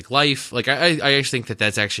also like life. Like I actually think that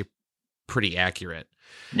that's actually pretty accurate.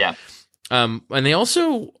 Yeah. And they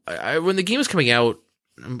also when the game was coming out,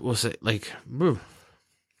 was it like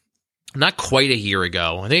not quite a year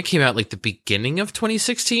ago? I think it came out like the beginning of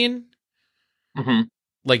 2016.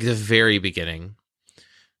 Like the very beginning.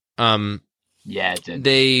 Yeah, it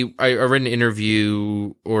did. I read an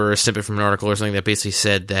interview or a snippet from an article or something that basically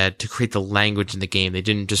said that to create the language in the game, they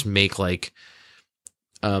didn't just make like,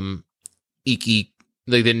 eek eek.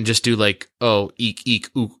 They didn't just do like, oh, eek eek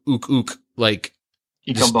ook ook ook, like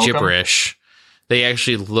just Ecom gibberish. They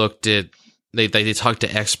actually looked at they talked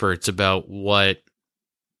to experts about what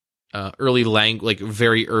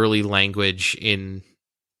very early language in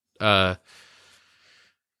I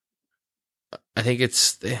think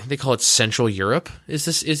they call it Central Europe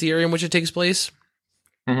is the area in which it takes place.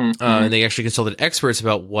 And they actually consulted experts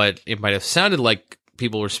about what it might have sounded like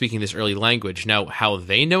people were speaking this early language. Now, how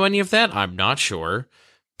they know any of that, I'm not sure,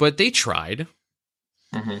 but they tried.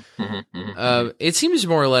 It seems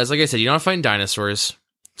more or less, like I said, you don't find dinosaurs,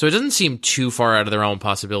 so it doesn't seem too far out of their own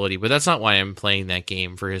possibility, but that's not why I'm playing that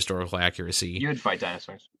game for historical accuracy. You would fight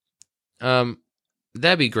dinosaurs.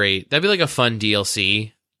 That'd be great. That'd be like a fun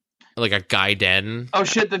DLC, like a Gaiden. Oh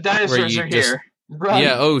shit, the dinosaurs are here. Run.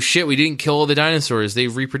 Yeah, oh shit, we didn't kill all the dinosaurs.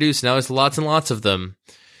 They've reproduced. Now there's lots and lots of them.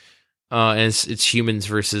 And it's humans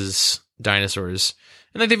versus dinosaurs.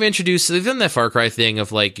 And like they've done that Far Cry thing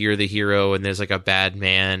of like you're the hero and there's like a bad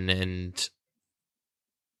man, and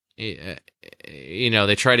they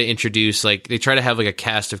try to introduce they try to have like a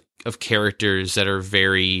cast of characters that are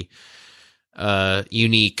very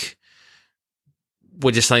unique,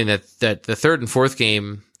 which is something that the third and fourth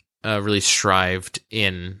game really strived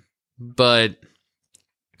in. But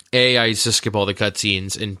A, I used to skip all the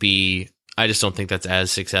cutscenes, and B, I just don't think that's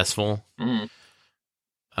as successful.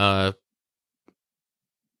 I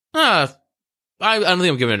don't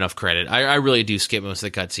think I'm giving enough credit. I really do skip most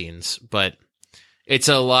of the cutscenes, but it's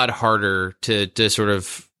a lot harder to sort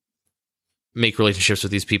of make relationships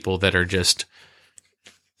with these people that are just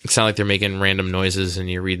sound like they're making random noises and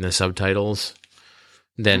you're reading the subtitles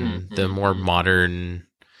than the more modern,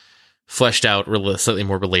 fleshed out, slightly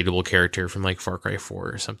more relatable character from like Far Cry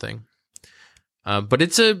 4 or something. But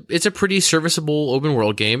it's a pretty serviceable open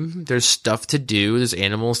world game. There's stuff to do. There's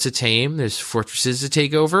animals to tame. There's fortresses to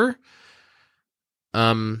take over.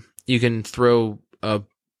 You can throw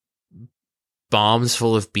bombs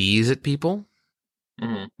full of bees at people.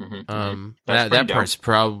 That part's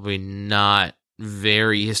probably not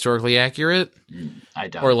very historically accurate. I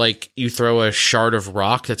doubt. Or like you throw a shard of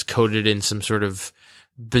rock that's coated in some sort of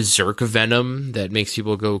berserk venom that makes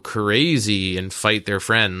people go crazy and fight their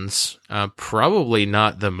friends. Probably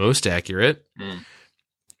not the most accurate.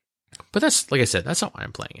 But that's, like I said, that's not why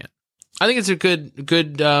I'm playing it. I think it's a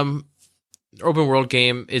good open world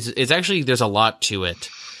game. It's actually, there's a lot to it.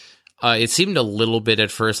 It seemed a little bit at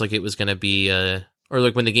first like it was going to be or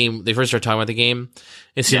like when they first started talking about the game,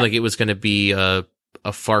 it seemed like it was going to be a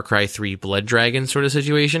Far Cry 3 Blood Dragon sort of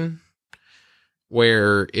situation,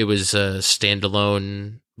 where it was a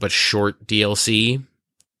standalone but short DLC,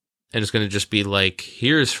 and it's going to just be like,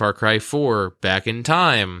 here's Far Cry 4 back in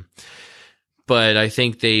time. But I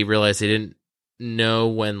think they realized they didn't know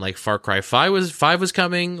when like Far Cry 5 was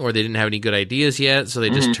coming, or they didn't have any good ideas yet, so they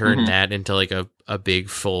just turned that into like a big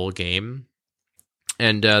full game.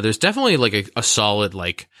 And there's definitely like a solid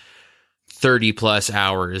like 30 plus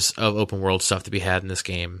hours of open world stuff to be had in this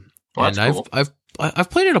game. Well, and cool. I've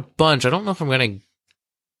played it a bunch. I don't know if I'm gonna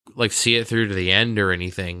like see it through to the end or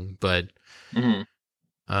anything, but it's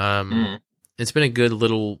been a good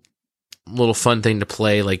little fun thing to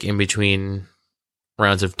play like in between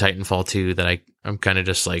rounds of Titanfall 2 that I'm kind of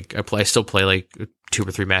just like I still play like 2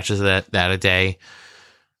 or 3 matches of that a day.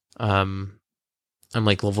 I'm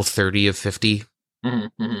like level 30 of 50.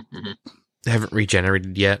 I haven't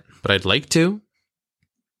regenerated yet, but I'd like to.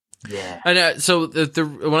 Yeah. And so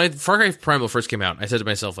when Far Cry Primal first came out, I said to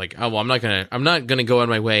myself like, oh well, I'm not gonna go on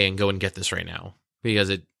my way and go and get this right now,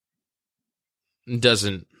 because it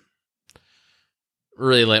doesn't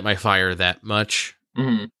really light my fire that much.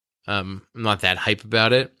 I'm not that hype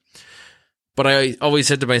about it, but I always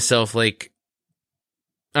said to myself like,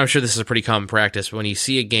 I'm sure this is a pretty common practice, but when you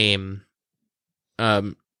see a game,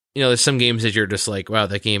 there's some games that you're just like, wow,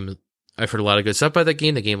 that game, I've heard a lot of good stuff about that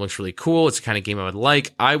game. The game looks really cool. It's the kind of game I would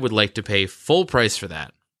like. I would like to pay full price for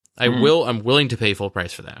that. I'm willing to pay full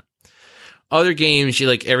price for that. Other games, you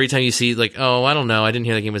like every time you see like, oh, I don't know, I didn't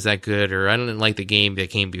hear the game was that good, or I didn't like the game that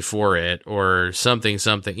came before it, or something, you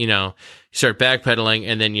start backpedaling,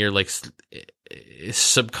 and then you're like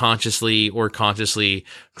subconsciously or consciously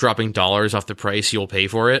dropping dollars off the price you'll pay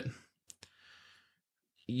for it.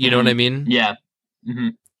 You know what I mean? Yeah.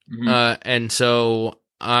 And so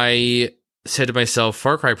I said to myself,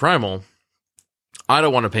 Far Cry Primal, I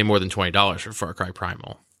don't want to pay more than $20 for Far Cry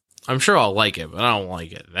Primal. I'm sure I'll like it, but I don't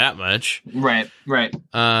like it that much. Right.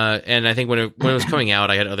 And I think when it was coming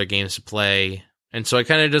out, I had other games to play. And so I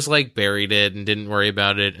kind of just like buried it and didn't worry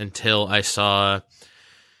about it until I saw.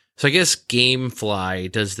 So I guess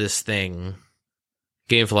GameFly does this thing.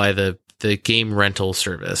 GameFly, the game rental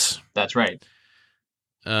service. That's right.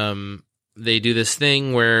 They do this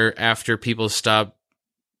thing where after people stop,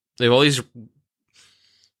 they have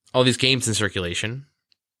all these games in circulation,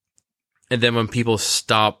 and then when people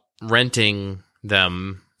stop renting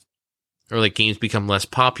them, or like games become less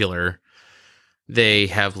popular, they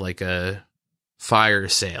have like a fire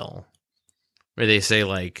sale where they say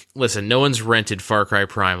like, listen, no one's rented Far Cry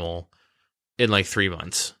Primal in like 3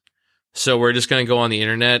 months. So we're just going to go on the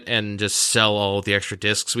internet and just sell all the extra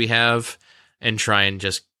discs we have and try and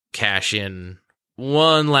just cash in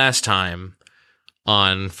one last time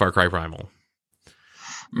on Far Cry Primal,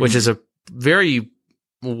 which is a very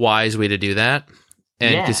wise way to do that.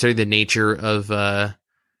 And considering the nature of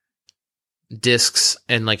discs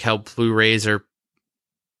and like how Blu-rays are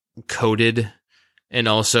coded, and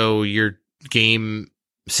also your game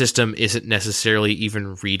system isn't necessarily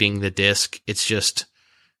even reading the disc. It's just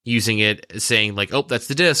using it, saying like, oh, that's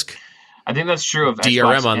the disc. I think that's true of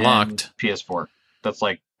DRM Xbox unlocked. and PS4. That's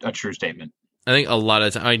like a true statement. I think a lot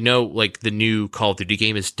of I know like the new Call of Duty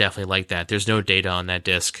game is definitely like that. There's no data on that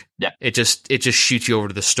disc. Yeah. It just shoots you over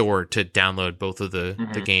to the store to download both of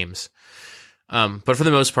the games. But for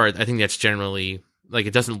the most part, I think that's generally like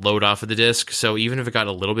it doesn't load off of the disc. So even if it got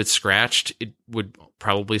a little bit scratched, it would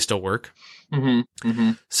probably still work.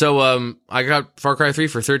 So I got Far Cry 3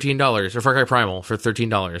 for $13, or Far Cry Primal for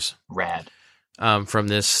 $13. Rad. From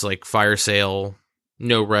this like fire sale,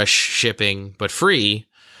 no rush shipping, but free.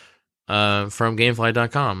 From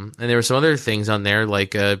Gamefly.com, and there were some other things on there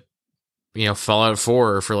like Fallout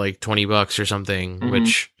 4 for like $20 or something,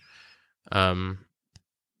 which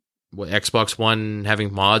Xbox One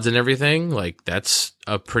having mods and everything, like that's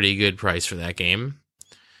a pretty good price for that game.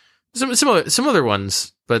 Some other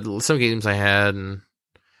ones, but some games I had, and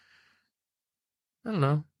I don't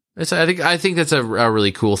know. I think that's a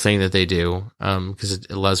really cool thing that they do, because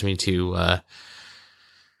it allows me to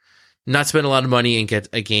not spend a lot of money and get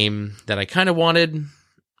a game that I kind of wanted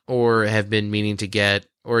or have been meaning to get,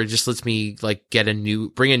 or it just lets me like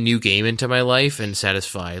bring a new game into my life and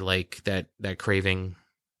satisfy like that craving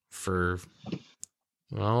for,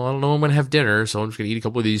 well, I don't know when I'm going to have dinner, so I'm just going to eat a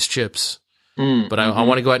couple of these chips. But I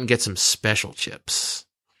want to go out and get some special chips.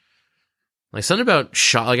 Like something about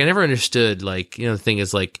like I never understood, like, the thing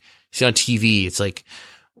is like, you see on TV, it's like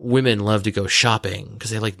women love to go shopping because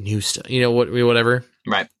they like new stuff, whatever.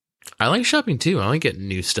 Right. I like shopping too. I like getting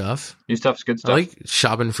new stuff. New stuff's good stuff. I like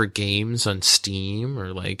shopping for games on Steam,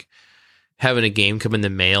 or like having a game come in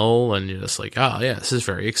the mail and you're just like, oh yeah, this is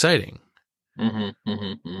very exciting.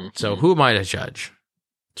 So who am I to judge?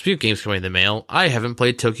 Speaking of games coming in the mail, I haven't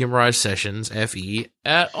played Tokyo Mirage Sessions FE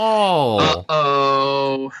at all.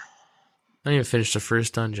 Uh-oh. I didn't even finish the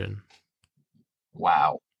first dungeon.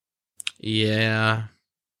 Wow. Yeah.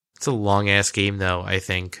 It's a long-ass game, though, I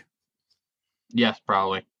think. Yes,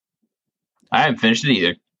 probably. I haven't finished it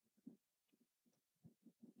either.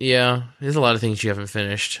 Yeah, there's a lot of things you haven't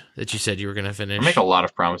finished that you said you were going to finish. I make a lot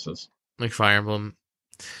of promises. Like Fire Emblem.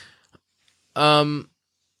 Okay,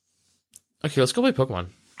 let's go play Pokemon.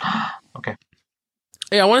 Okay.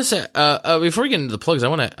 Hey, I want to say, before we get into the plugs, I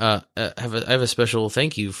want to I have a special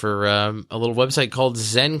thank you for a little website called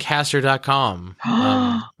Zencaster.com.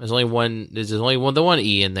 There's only the one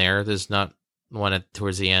E in there. There's not one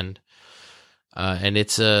towards the end. And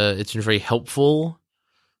it's been very helpful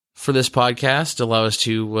for this podcast to allow us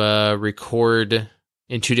to record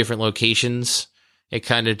in 2 different locations. It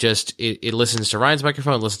kind of just it listens to Ryan's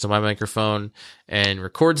microphone, listens to my microphone, and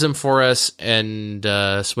records them for us and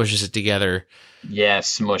smushes it together. Yeah,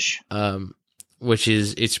 smush. Which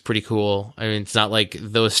it's pretty cool. I mean, it's not like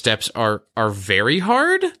those steps are very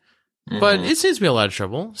hard, but it saves me a lot of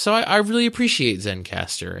trouble. So I really appreciate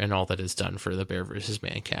Zencaster and all that it's done for the Bear vs.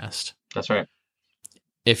 Mancast. That's right.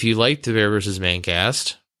 If you like the Bear vs.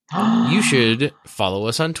 Mancast, you should follow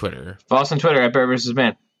us on Twitter. Follow us on Twitter at Bear vs.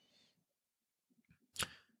 Man.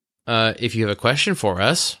 If you have a question for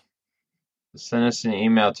us, send us an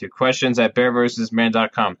email to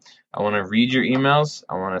questions@bearversusman.com. I want to read your emails.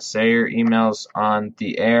 I want to say your emails on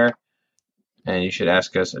the air. And you should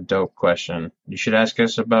ask us a dope question. You should ask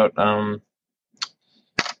us about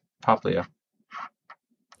Poplio.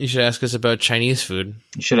 You should ask us about Chinese food.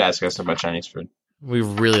 You should ask us about Chinese food. We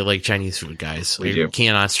really like Chinese food, guys. We do.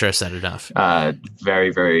 Cannot stress that enough.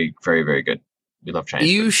 Very, very, very, very good. We love Chinese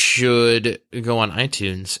food. You should go on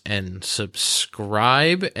iTunes and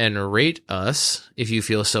subscribe and rate us if you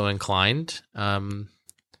feel so inclined. And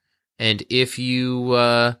if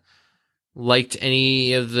you liked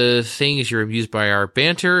any of the things, you were amused by our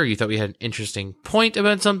banter, or you thought we had an interesting point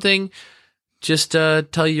about something, just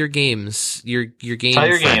tell your games, your game Tell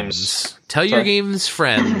your friends. games. Tell your games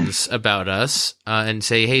friends about us, and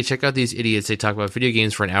say, hey, check out these idiots. They talk about video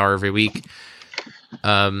games for an hour every week.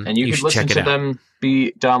 And you should can listen check it to out. them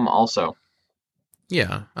be dumb also.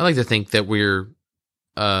 Yeah, I like to think that we're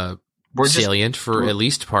salient for at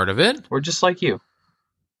least part of it. We're just like you.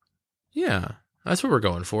 Yeah, that's what we're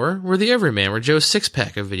going for. We're the everyman. We're Joe's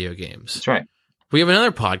six-pack of video games. That's right. We have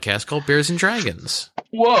another podcast called Bears and Dragons.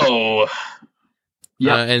 Whoa.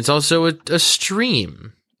 Yeah. And it's also a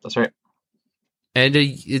stream. That's right. And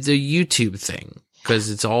it's a YouTube thing, because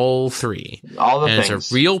it's all three. All the and things.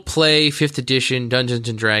 It's a real play 5th edition Dungeons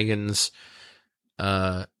and Dragons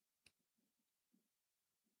thing.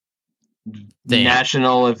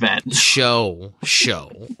 National event. Show.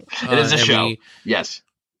 It is a show. Yes.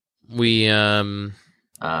 We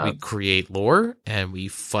create lore and we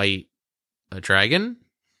fight a dragon.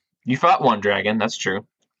 You fought one dragon, that's true.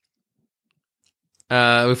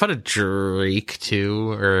 We fought a drake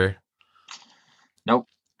too, or nope.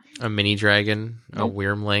 A mini dragon, Nope. a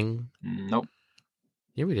wyrmling. Nope.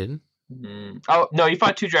 Yeah, we didn't. Oh no, you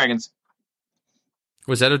fought two dragons.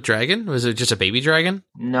 Was that a dragon? Was it just a baby dragon?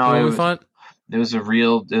 No, we fought. It was a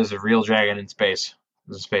real dragon in space.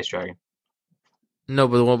 It was a space dragon. No,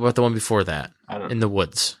 but the one before that, I don't know. in the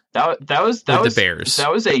woods. That was the bears. That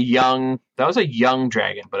was a young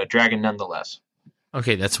dragon, but a dragon nonetheless.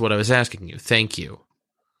 Okay, that's what I was asking you. Thank you.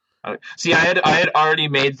 See, I had already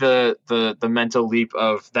made the mental leap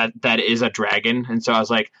of that is a dragon, and so I was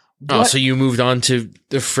like, what? Oh, so you moved on to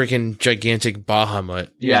the freaking gigantic Bahamut.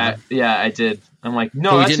 Yeah, I did. I'm like,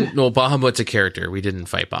 no, well, we didn't. Well, Bahamut's a character. We didn't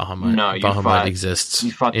fight Bahamut. No, Bahamut exists.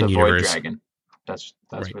 You fought in the universe. Void Dragon. That's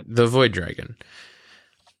right. what The Void Dragon.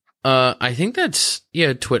 I think that's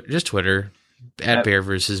just Twitter at Bear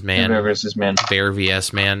versus Man. Bear versus Man. Bear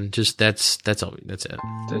vs Man. Just that's all. That's it.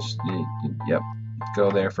 Yep.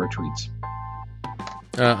 Go there for tweets.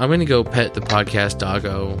 I'm gonna go pet the podcast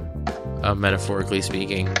doggo, metaphorically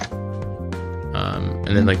speaking.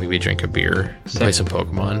 And then maybe drink a beer, and play some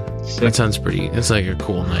Pokemon. Sick. That sounds pretty. It's like a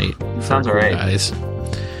cool night. Sounds cool alright. guys.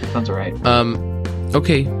 Sounds alright.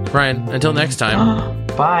 Okay, Ryan. Until next time.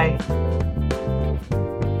 Bye.